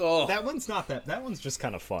mash. Oh, that one's not that. That one's just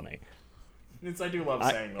kind of funny. I do love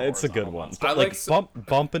saying the it's a good one. But like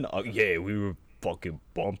bumping. Yeah, we were fucking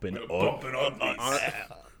bumping.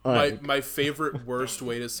 My favorite worst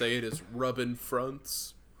way to say it is rubbin'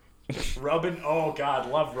 fronts. Rubbin'. Oh God,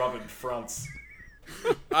 love rubbin' fronts.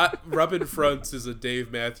 Rubbin' Fronts is a Dave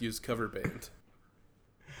Matthews cover band.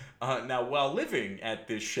 Now, while living at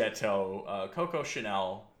this chateau, Coco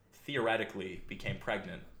Chanel theoretically became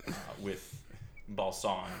pregnant with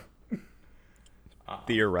Balsan.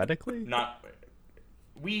 Theoretically?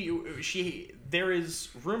 There is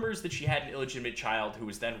rumors that she had an illegitimate child who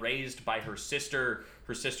was then raised by her sister.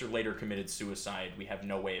 Her sister later committed suicide. We have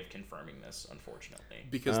no way of confirming this, unfortunately.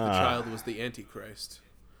 Because the child was the Antichrist.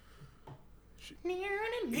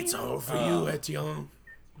 It's all for you, Etienne.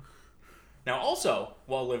 Now, also,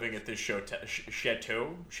 while living at this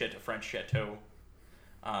chateau, French chateau,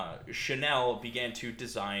 Chanel began to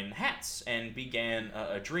design hats and began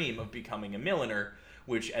a dream of becoming a milliner,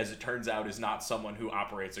 which, as it turns out, is not someone who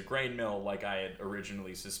operates a grain mill like I had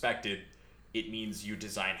originally suspected. It means you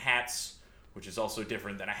design hats, which is also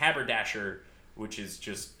different than a haberdasher, which is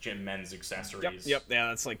just men's accessories. Yep. Yeah,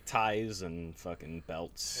 that's like ties and fucking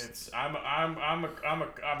belts. I'm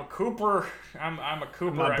a cooper. I'm a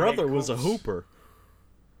cooper. My brother was a hooper.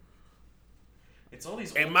 It's all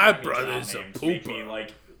these. And my brother's a pooper.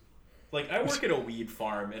 Like I work at a weed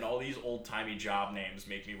farm, and all these old timey job names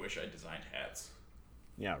make me wish I designed hats.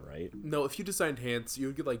 Yeah, right. No, if you designed hats, you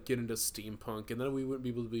would get into steampunk, and then we wouldn't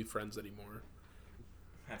be able to be friends anymore.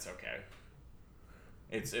 That's okay.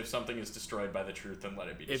 It's if something is destroyed by the truth, then let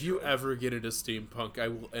it be destroyed. If you ever get into steampunk, I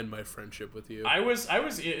will end my friendship with you. I was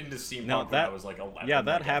into steampunk when I was like 11. Yeah,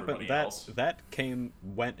 that like happened. That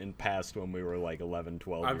Went and passed when we were like 11,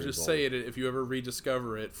 12 I'm years just old. saying it. If you ever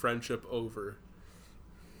rediscover it, friendship over.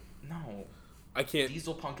 No. I can't.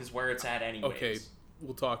 Diesel punk is where it's at anyways. Okay,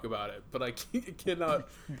 we'll talk about it, but I cannot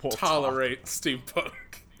tolerate steampunk.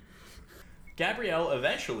 Gabrielle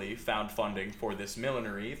eventually found funding for this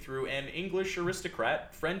millinery through an English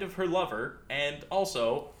aristocrat, friend of her lover, and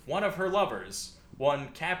also one of her lovers, one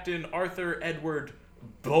Captain Arthur Edward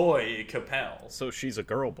Boy Capel. So she's a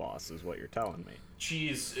girl boss, is what you're telling me.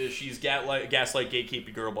 She's gaslight,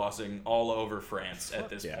 gatekeeping, girl bossing all over France at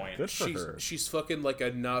this point. Good for her. She's fucking like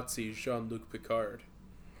a Nazi Jean-Luc Picard.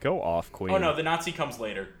 Go off, Queen. Oh no, the Nazi comes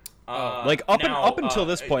later. Up until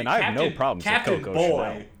this point, I have no problems with Captain Coco Boy.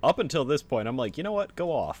 Chanel. Up until this point, I'm like, you know what?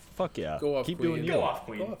 Go off. Fuck yeah. Go off, Keep Queen. doing you. Go off,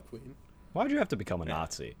 Queen. Go off, Queen. Why'd you have to become a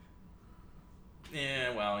Nazi?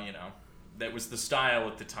 Yeah, well, you know, that was the style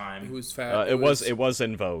at the time. It was fast. It was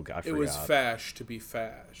in vogue. I forgot. It was fash to be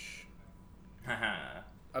fash. Haha.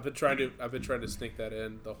 I've been trying to sneak that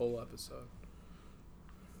in the whole episode.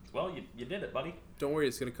 Well, you did it, buddy. Don't worry,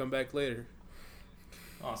 it's gonna come back later.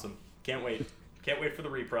 Awesome. Can't wait. Can't wait for the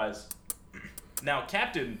reprise. Now,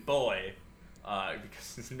 Captain Boy,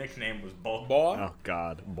 because his nickname was Boy. Oh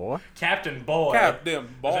God, boy. Captain Boy. Captain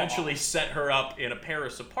Boy. Eventually set her up in a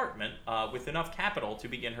Paris apartment with enough capital to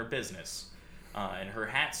begin her business. And her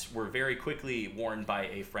hats were very quickly worn by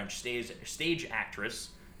a French stage actress,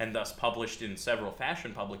 and thus published in several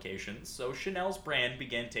fashion publications, so Chanel's brand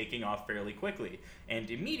began taking off fairly quickly, and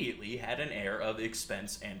immediately had an air of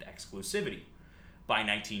expense and exclusivity. By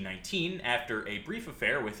 1919, after a brief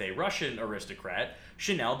affair with a Russian aristocrat,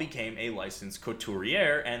 Chanel became a licensed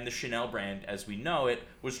couturier, and the Chanel brand as we know it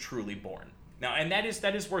was truly born. Now, and that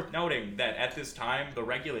is worth noting that at this time, the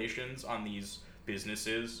regulations on these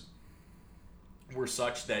businesses were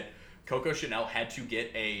such that Coco Chanel had to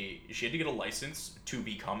get a license to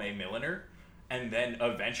become a milliner, and then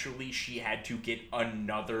eventually she had to get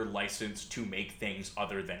another license to make things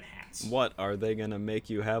other than hats. What, are they gonna make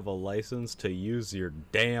you have a license to use your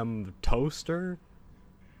damn toaster?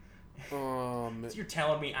 So you're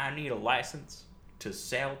telling me I need a license to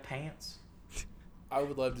sell pants? I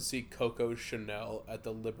would love to see Coco Chanel at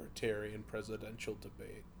the Libertarian presidential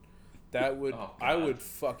debate. That would I would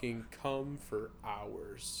fucking come for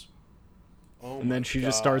hours. Oh And then she God.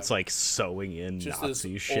 just starts like sewing in Just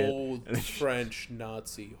Nazi this shit. old French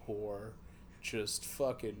Nazi whore, just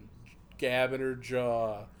fucking gabbing her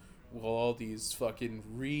jaw while all these fucking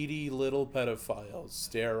reedy little pedophiles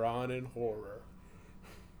stare on in horror.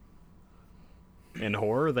 In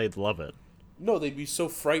horror, they'd love it. No, they'd be so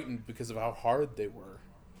frightened because of how hard they were.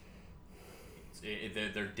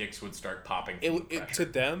 Their dicks would start popping. To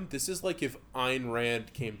them, this is like if Ayn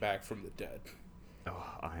Rand came back from the dead.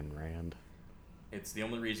 Oh, Ayn Rand. It's the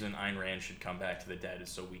only reason Ayn Rand should come back to the dead is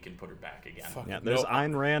so we can put her back again. Fuck. Yeah, there's No.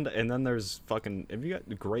 Ayn Rand, and then there's fucking... Have you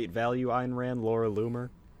got Great Value Ayn Rand, Laura Loomer?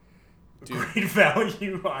 Dude, Great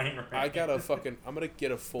value Ayn Rand. I'm gonna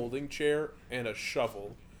get a folding chair and a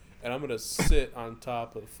shovel, and I'm gonna sit on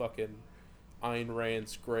top of fucking Ayn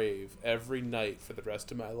Rand's grave every night for the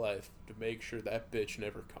rest of my life to make sure that bitch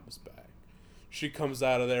never comes back. She comes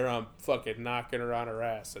out of there, I'm fucking knocking her on her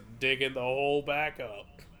ass and digging the hole back up.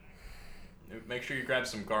 Make sure you grab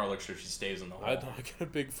some garlic so she stays in the hole. I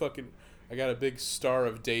got a big Star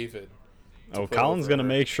of David. Oh, put Colin's over gonna her.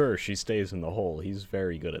 make sure she stays in the hole. He's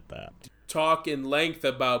very good at that. Talk in length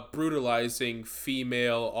about brutalizing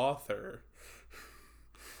female author.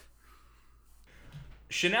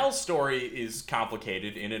 Chanel's story is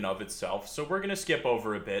complicated in and of itself, so we're going to skip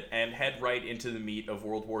over a bit and head right into the meat of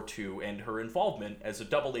World War II and her involvement as a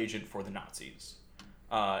double agent for the Nazis.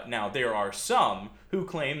 Now, there are some who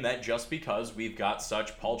claim that just because we've got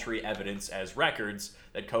such paltry evidence as records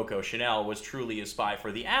that Coco Chanel was truly a spy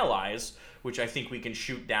for the Allies, which I think we can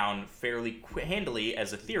shoot down fairly handily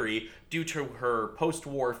as a theory due to her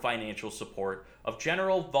post-war financial support of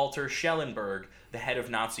General Walter Schellenberg, the head of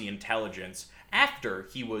Nazi intelligence, after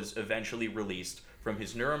he was eventually released from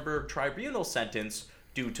his Nuremberg tribunal sentence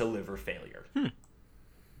due to liver failure.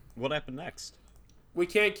 What happened next? We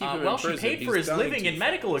can't keep him in prison. She paid for He's his dying living too and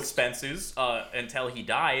medical fast. expenses until he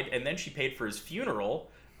died, and then she paid for his funeral,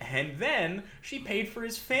 and then she paid for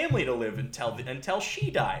his family to live until she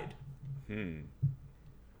died.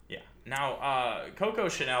 Yeah. Now, Coco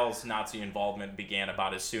Chanel's Nazi involvement began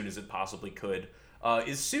about as soon as it possibly could.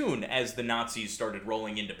 As soon as the Nazis started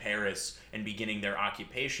rolling into Paris and beginning their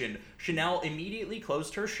occupation, Chanel immediately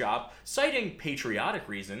closed her shop, citing patriotic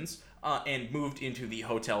reasons, and moved into the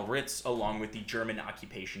Hotel Ritz along with the German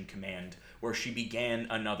Occupation Command, where she began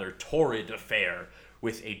another torrid affair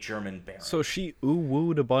with a German baron. So she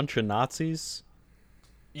ooh-wooed a bunch of Nazis?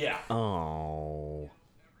 Yeah. Oh.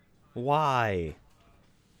 Why?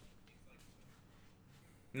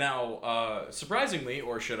 Now, surprisingly,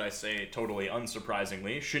 or should I say totally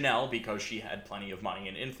unsurprisingly, Chanel, because she had plenty of money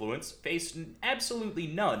and influence, faced absolutely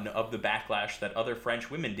none of the backlash that other French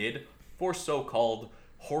women did for so-called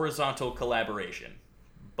horizontal collaboration.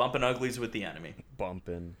 Bumping uglies with the enemy.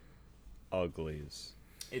 Bumping uglies.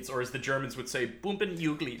 Or as the Germans would say, bumping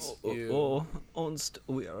uglies. We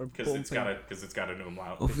are Because it's got an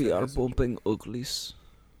umlaut. We are bumping uglies.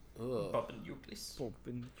 Bumping uglies.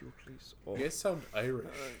 Bumping uglies. You guys sound Irish.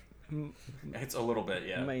 It's a little bit,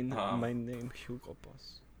 yeah. My name Hugo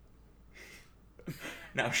Boss.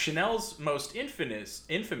 Now, Chanel's most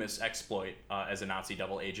infamous exploit as a Nazi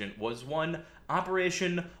double agent was one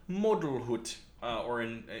Operation Modelhut, or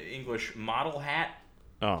in English, Model Hat.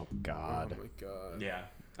 Oh God. Oh my God. Yeah.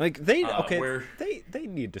 Like they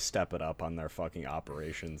need to step it up on their fucking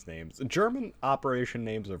operations names. German operation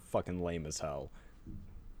names are fucking lame as hell.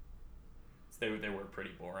 They were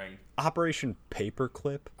pretty boring. Operation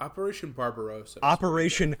Paperclip. Operation Barbarossa.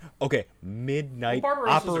 Midnight. Well,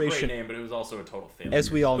 Barbarossa's Operation. a great name, but it was also a total failure.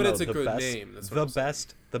 As we all know, it's a good name. That's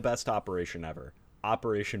what the best operation ever.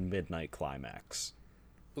 Operation Midnight Climax.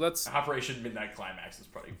 Well, that's Operation Midnight Climax is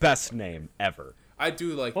probably best name ever. I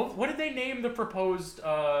do like. Well, what did they name the proposal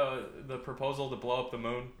to blow up the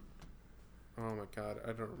moon? Oh my God,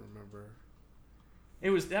 I don't remember.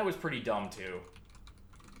 That was pretty dumb too.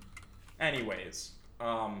 Anyways,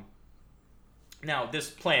 now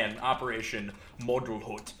this plan, Operation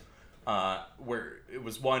Modelhut, where it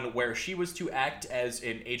was one where she was to act as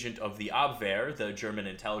an agent of the Abwehr, the German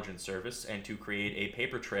intelligence service, and to create a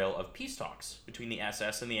paper trail of peace talks between the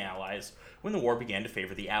SS and the Allies when the war began to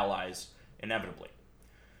favor the Allies, inevitably.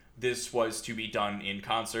 This was to be done in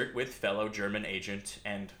concert with fellow German agent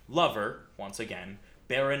and lover, once again,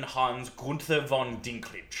 Baron Hans Gunther von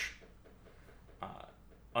Dinklich.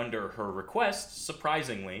 Under her request,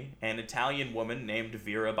 surprisingly, an Italian woman named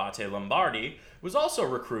Vera Bate Lombardi was also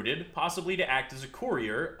recruited, possibly to act as a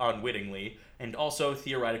courier, unwittingly, and also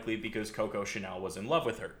theoretically because Coco Chanel was in love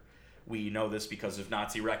with her. We know this because of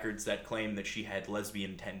Nazi records that claim that she had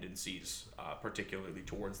lesbian tendencies, particularly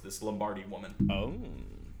towards this Lombardi woman. Oh.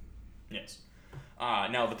 Yes.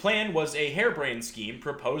 Now, the plan was a harebrained scheme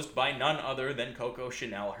proposed by none other than Coco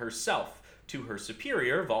Chanel herself to her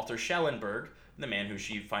superior, Walter Schellenberg, the man who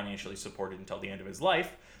she financially supported until the end of his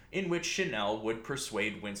life, in which Chanel would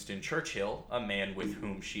persuade Winston Churchill, a man with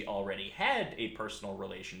whom she already had a personal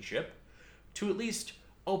relationship, to at least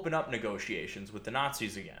open up negotiations with the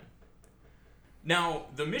Nazis again. Now,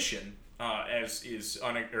 the mission, as is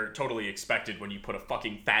totally expected when you put a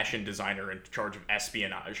fucking fashion designer in charge of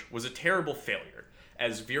espionage, was a terrible failure,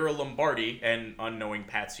 as Vera Lombardi, an unknowing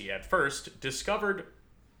patsy at first, discovered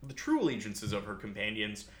the true allegiances of her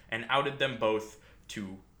companions and outed them both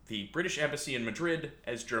to the British Embassy in Madrid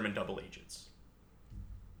as German double agents.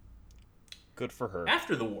 Good for her.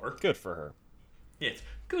 After the war... Good for her. Yes,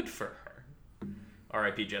 good for her.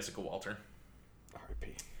 R.I.P. Jessica Walter. R.I.P.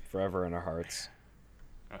 Forever in our hearts.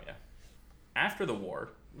 Oh, yeah. After the war,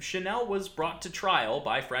 Chanel was brought to trial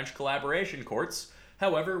by French collaboration courts,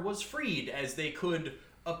 however, was freed as they could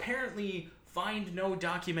apparently find no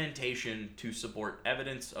documentation to support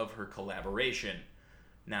evidence of her collaboration.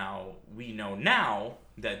 Now, we know now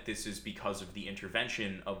that this is because of the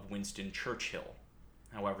intervention of Winston Churchill.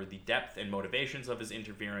 However, the depth and motivations of his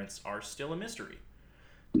interference are still a mystery.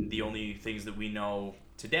 The only things that we know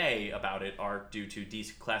today about it are due to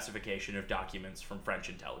declassification of documents from French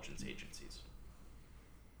intelligence agencies.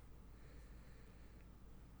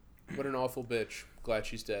 What an awful bitch. Glad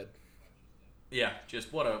she's dead. Yeah,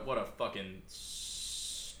 just what a fucking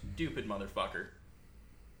stupid motherfucker.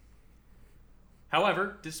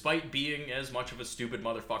 However, despite being as much of a stupid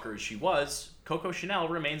motherfucker as she was, Coco Chanel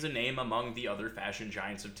remains a name among the other fashion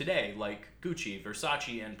giants of today, like Gucci,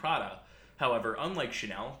 Versace, and Prada. However, unlike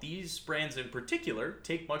Chanel, these brands in particular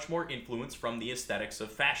take much more influence from the aesthetics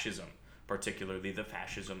of fascism, particularly the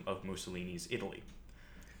fascism of Mussolini's Italy.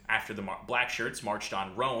 After the black shirts marched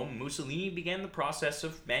on Rome, Mussolini began the process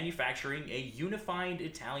of manufacturing a unified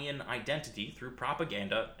Italian identity through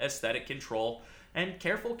propaganda, aesthetic control, and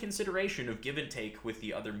careful consideration of give and take with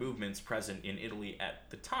the other movements present in Italy at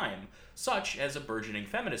the time, such as a burgeoning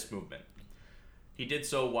feminist movement. He did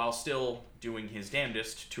so while still doing his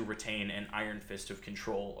damnedest to retain an iron fist of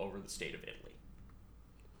control over the state of Italy.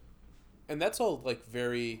 And that's all, like,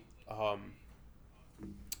 very,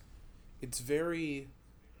 it's very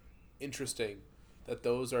interesting that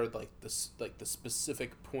those are like the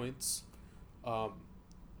specific points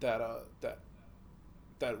that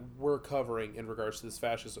we're covering in regards to this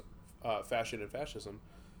fascism, fashion and fascism,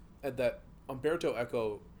 and that Umberto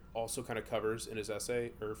Eco also kind of covers in his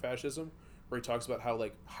essay, or Fascism, where he talks about how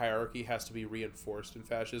like hierarchy has to be reinforced in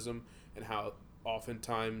fascism, and how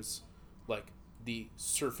oftentimes like the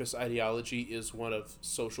surface ideology is one of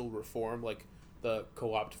social reform, like the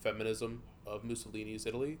co-opt feminism of Mussolini's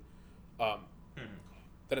Italy.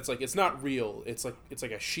 That it's like it's not real. It's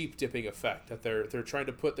like a sheep dipping effect, that they're trying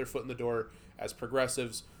to put their foot in the door as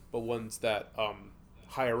progressives, but ones that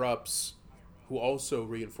higher ups who also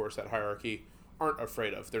reinforce that hierarchy aren't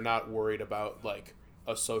afraid of. They're not worried about like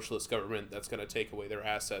a socialist government that's going to take away their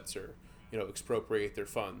assets or, you know, expropriate their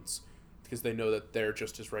funds, because they know that they're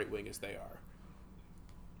just as right wing as they are.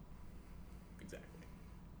 Exactly.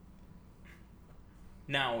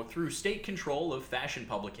 Now, through state control of fashion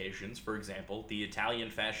publications, for example, the Italian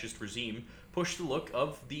fascist regime pushed the look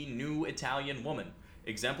of the new Italian woman,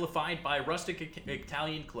 exemplified by rustic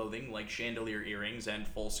Italian clothing like chandelier earrings and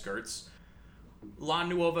full skirts. La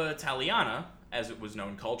Nuova Italiana, as it was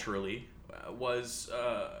known culturally, was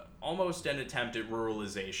almost an attempt at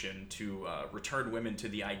ruralization to return women to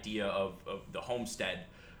the idea of the homestead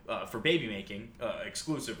for baby making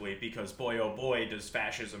exclusively, because boy oh boy does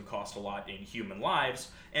fascism cost a lot in human lives,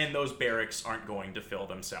 and those barracks aren't going to fill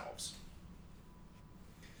themselves.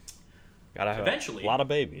 Gotta have Eventually, a lot of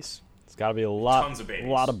babies. It's gotta be a lot, tons of babies. A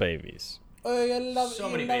lot of babies. Oh, I love so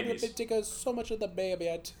many babies. So much of the baby.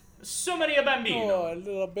 So many a bambino. Oh,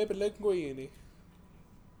 little baby linguini.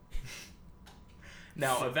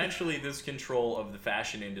 Now, eventually, this control of the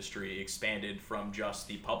fashion industry expanded from just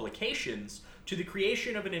the publications to the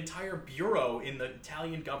creation of an entire bureau in the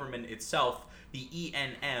Italian government itself, the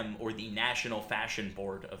ENM, or the National Fashion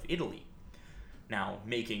Board of Italy. Now,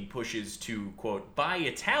 making pushes to, quote, buy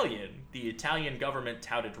Italian, the Italian government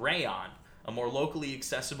touted rayon, a more locally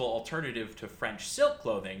accessible alternative to French silk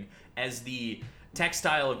clothing, as the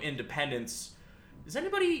textile of independence. Does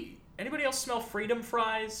anybody else smell freedom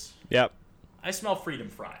fries? Yep. I smell freedom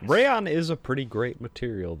fries. Rayon is a pretty great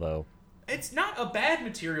material, though. It's not a bad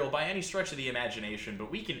material by any stretch of the imagination,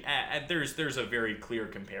 but we can add, there's a very clear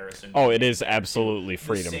comparison. Oh, it is absolutely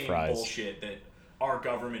freedom the same fries. Bullshit that our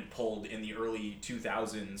government pulled in the early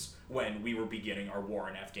 2000s when we were beginning our war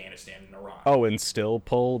in Afghanistan and Iraq. Oh, and still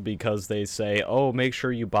pull because they say, oh, make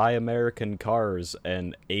sure you buy American cars,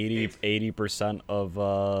 and 80% of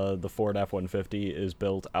the Ford F-150 is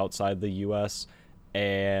built outside the U.S.,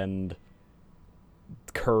 and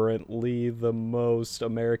currently the most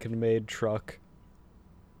American-made truck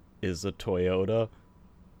is a Toyota.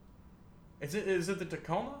 Is it the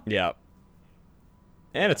Tacoma? Yeah.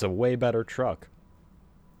 And it's a way better truck.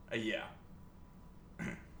 Yeah.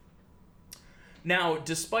 Now,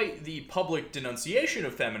 despite the public denunciation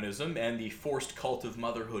of feminism and the forced cult of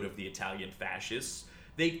motherhood of the Italian fascists,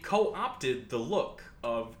 they co-opted the look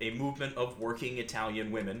of a movement of working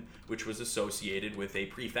Italian women, which was associated with a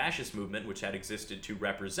pre-fascist movement which had existed to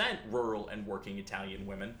represent rural and working Italian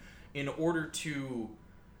women, in order to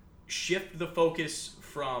shift the focus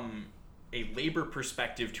from a labor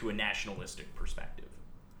perspective to a nationalistic perspective.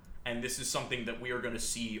 And this is something that we are going to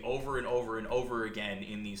see over and over and over again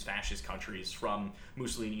in these fascist countries, from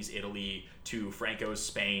Mussolini's Italy to Franco's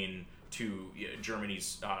Spain to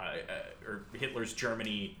Germany's or Hitler's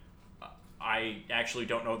Germany. I actually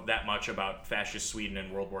don't know that much about fascist Sweden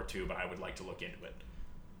in World War II, but I would like to look into it.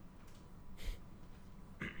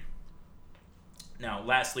 Now,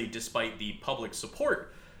 lastly, despite the public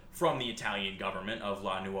support from the Italian government of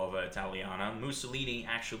La Nuova Italiana, Mussolini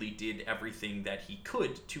actually did everything that he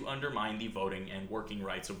could to undermine the voting and working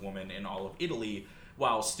rights of women in all of Italy,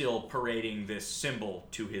 while still parading this symbol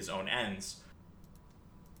to his own ends.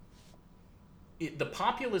 The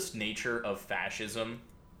populist nature of fascism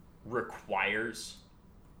requires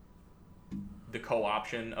the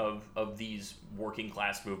co-option of these working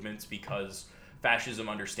class movements, because fascism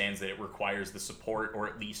understands that it requires the support, or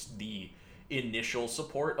at least the initial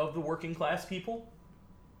support, of the working class people.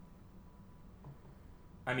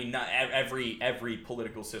 I mean, not every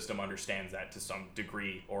political system understands that to some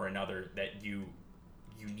degree or another, that you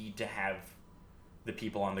need to have the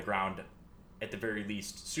people on the ground, at the very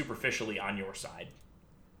least superficially, on your side.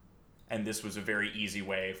 And this was a very easy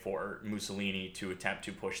way for Mussolini to attempt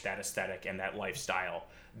to push that aesthetic and that lifestyle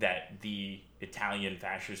that the Italian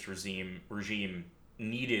fascist regime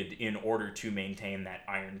needed in order to maintain that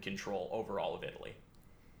iron control over all of Italy.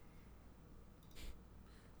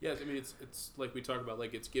 Yes, I mean, it's like we talk about,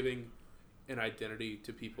 like, it's giving an identity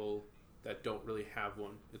to people that don't really have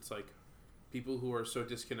one. It's like people who are so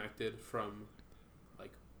disconnected from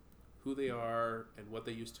like who they are and what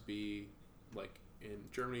they used to be, like in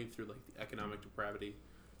Germany through like the economic depravity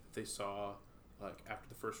that they saw like after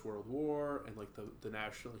the First World War, and like the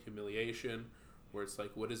national humiliation where it's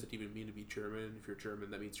like, what does it even mean to be German? If you're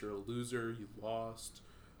German, that means you're a loser, you lost,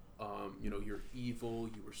 you're evil,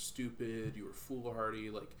 you were stupid, you were foolhardy,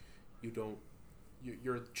 like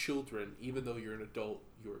you're children, even though you're an adult,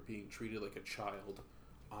 you're being treated like a child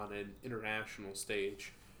on an international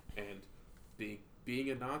stage. And being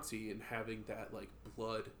a Nazi and having that like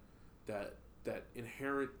blood, that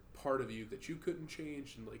inherent part of you that you couldn't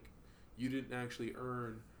change and like you didn't actually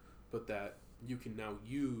earn, but that you can now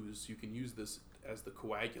use this as the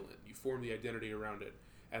coagulant. You form the identity around it,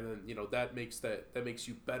 and then that makes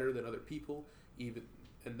you better than other people, even,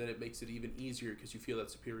 and then it makes it even easier because you feel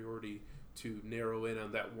that superiority to narrow in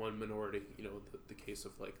on that one minority. The case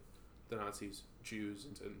of like the Nazis, Jews,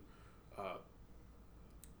 and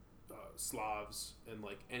Slavs, and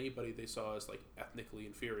like anybody they saw as like ethnically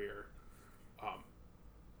inferior.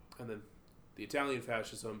 And then the Italian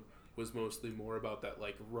fascism was mostly more about that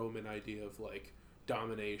like Roman idea of like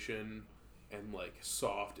domination and like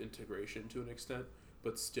soft integration to an extent,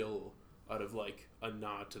 but still out of like a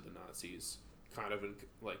nod to the Nazis, kind of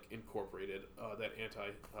incorporated that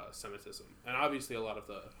anti-Semitism, and obviously a lot of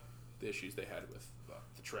the issues they had with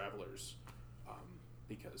the travelers,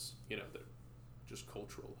 because they're just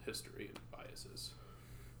cultural history and biases.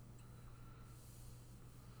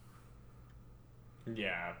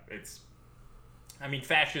 Yeah,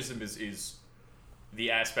 fascism is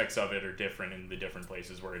the aspects of it are different in the different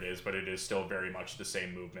places where it is, but it is still very much the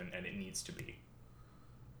same movement, and it needs to be.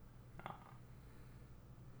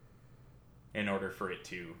 In order for it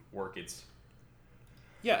to work its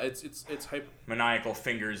maniacal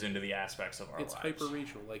fingers into the aspects of our lives. It's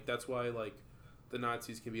hyper-regional. Like, that's why, like, the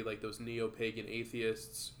Nazis can be, like, those neo-pagan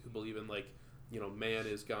atheists who believe in, like, man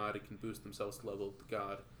is God and can boost themselves to the level of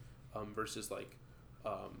God, versus, like,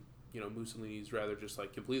 Mussolini's rather just,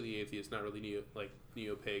 like, completely atheist, not really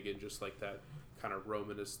neo-pagan, just, like, that kind of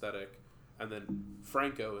Roman aesthetic. And then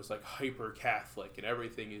Franco is, like, hyper-Catholic, and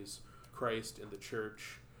everything is Christ and the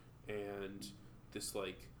church, and this,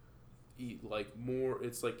 more,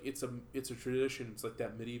 it's a tradition. It's like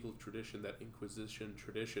that medieval tradition, that Inquisition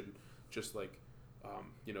tradition, just like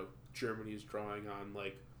Germany's drawing on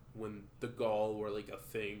like when the Gaul were like a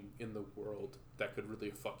thing in the world that could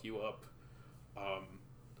really fuck you up,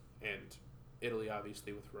 and Italy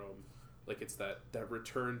obviously with Rome, like it's that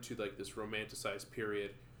return to like this romanticized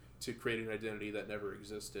period to create an identity that never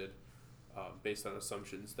existed, based on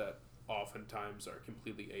assumptions that oftentimes are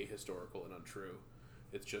completely ahistorical and untrue.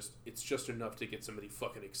 It's just enough to get somebody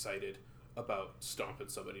fucking excited about stomping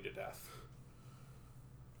somebody to death.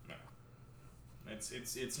 No.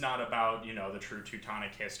 It's not about, the true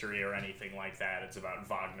Teutonic history or anything like that. It's about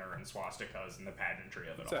Wagner and swastikas and the pageantry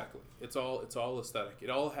of it exactly. all. It's all aesthetic. It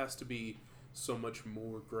all has to be so much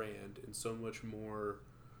more grand and so much more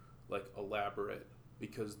like elaborate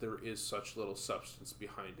because there is such little substance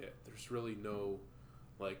behind it. There's really no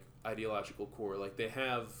like ideological core. Like they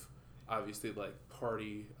have obviously like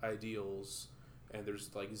party ideals, and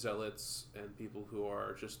there's like zealots and people who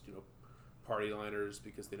are just party liners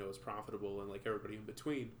because they know it's profitable, and like everybody in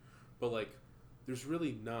between. But like there's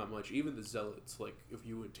really not much. Even the zealots, like if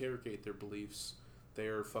you interrogate their beliefs, they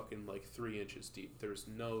are fucking like 3 inches deep. There's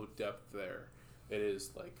no depth there. It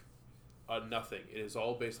is like nothing. It is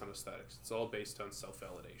all based on aesthetics. It's all based on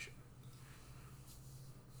self-validation.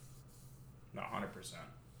 No, 100%.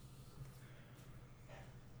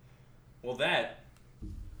 Well, that,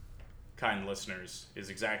 kind listeners, is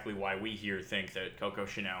exactly why we here think that Coco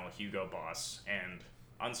Chanel, Hugo Boss, and,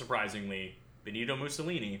 unsurprisingly, Benito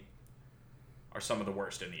Mussolini are some of the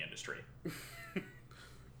worst in the industry.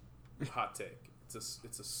 Hot take. It's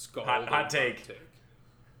a scalding hot take.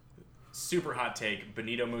 Super hot take.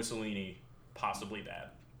 Benito Mussolini, possibly bad.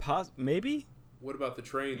 Maybe? What about the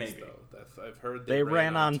trains, though? I've heard they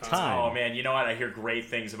ran on time. Oh, man, you know what? I hear great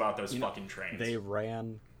things about those fucking trains. They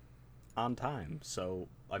ran on time, so,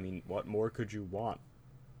 I mean, what more could you want?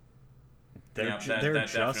 They're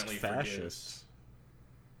just fascists.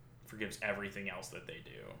 Forgives everything else that they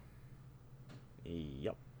do.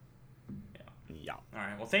 Yep. Yeah. All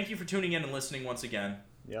right, well, thank you for tuning in and listening once again.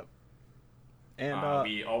 Yep. And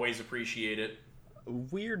we always appreciate it.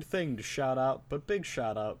 Weird thing to shout out, but big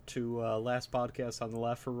shout out to last podcast on the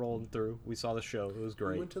left for rolling through. We saw the show. It was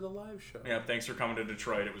great. We went to the live show. Yeah, thanks for coming to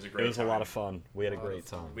Detroit. It was a great time. It was a lot of fun. We had a great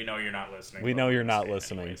time. We know you're not listening. We know you're not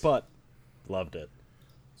listening, anyways. but loved it.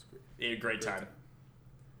 Yeah, great time.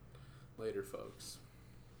 Later, folks.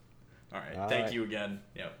 All right. Thank you again.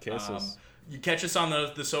 Yeah. Kisses. You catch us on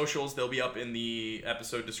the socials. They'll be up in the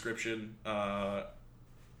episode description.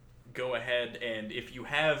 Go ahead, and if you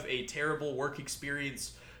have a terrible work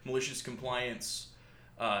experience, malicious compliance,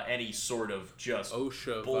 any sort of just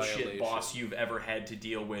OSHA bullshit violation. boss you've ever had to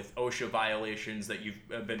deal with, OSHA violations that you've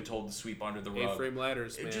been told to sweep under the rug. A-frame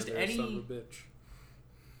ladders, man. Just They're any- son of a bitch.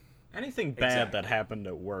 Anything bad that happened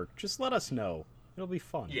at work, just let us know. It'll be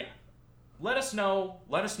fun. Yeah. Let us know.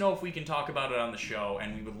 Let us know if we can talk about it on the show,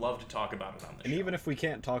 and we would love to talk about it on the show. And even if we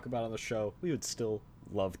can't talk about it on the show, we would still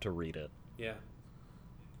love to read it. Yeah.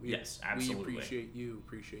 Yes, absolutely. We appreciate you,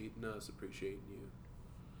 appreciating us, appreciating you.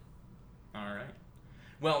 All right.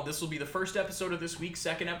 Well, this will be the first episode of this week.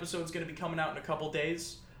 Second episode is going to be coming out in a couple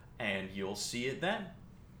days, and you'll see it then.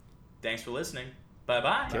 Thanks for listening.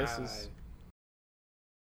 Bye-bye. Kisses.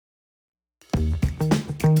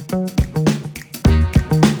 Bye.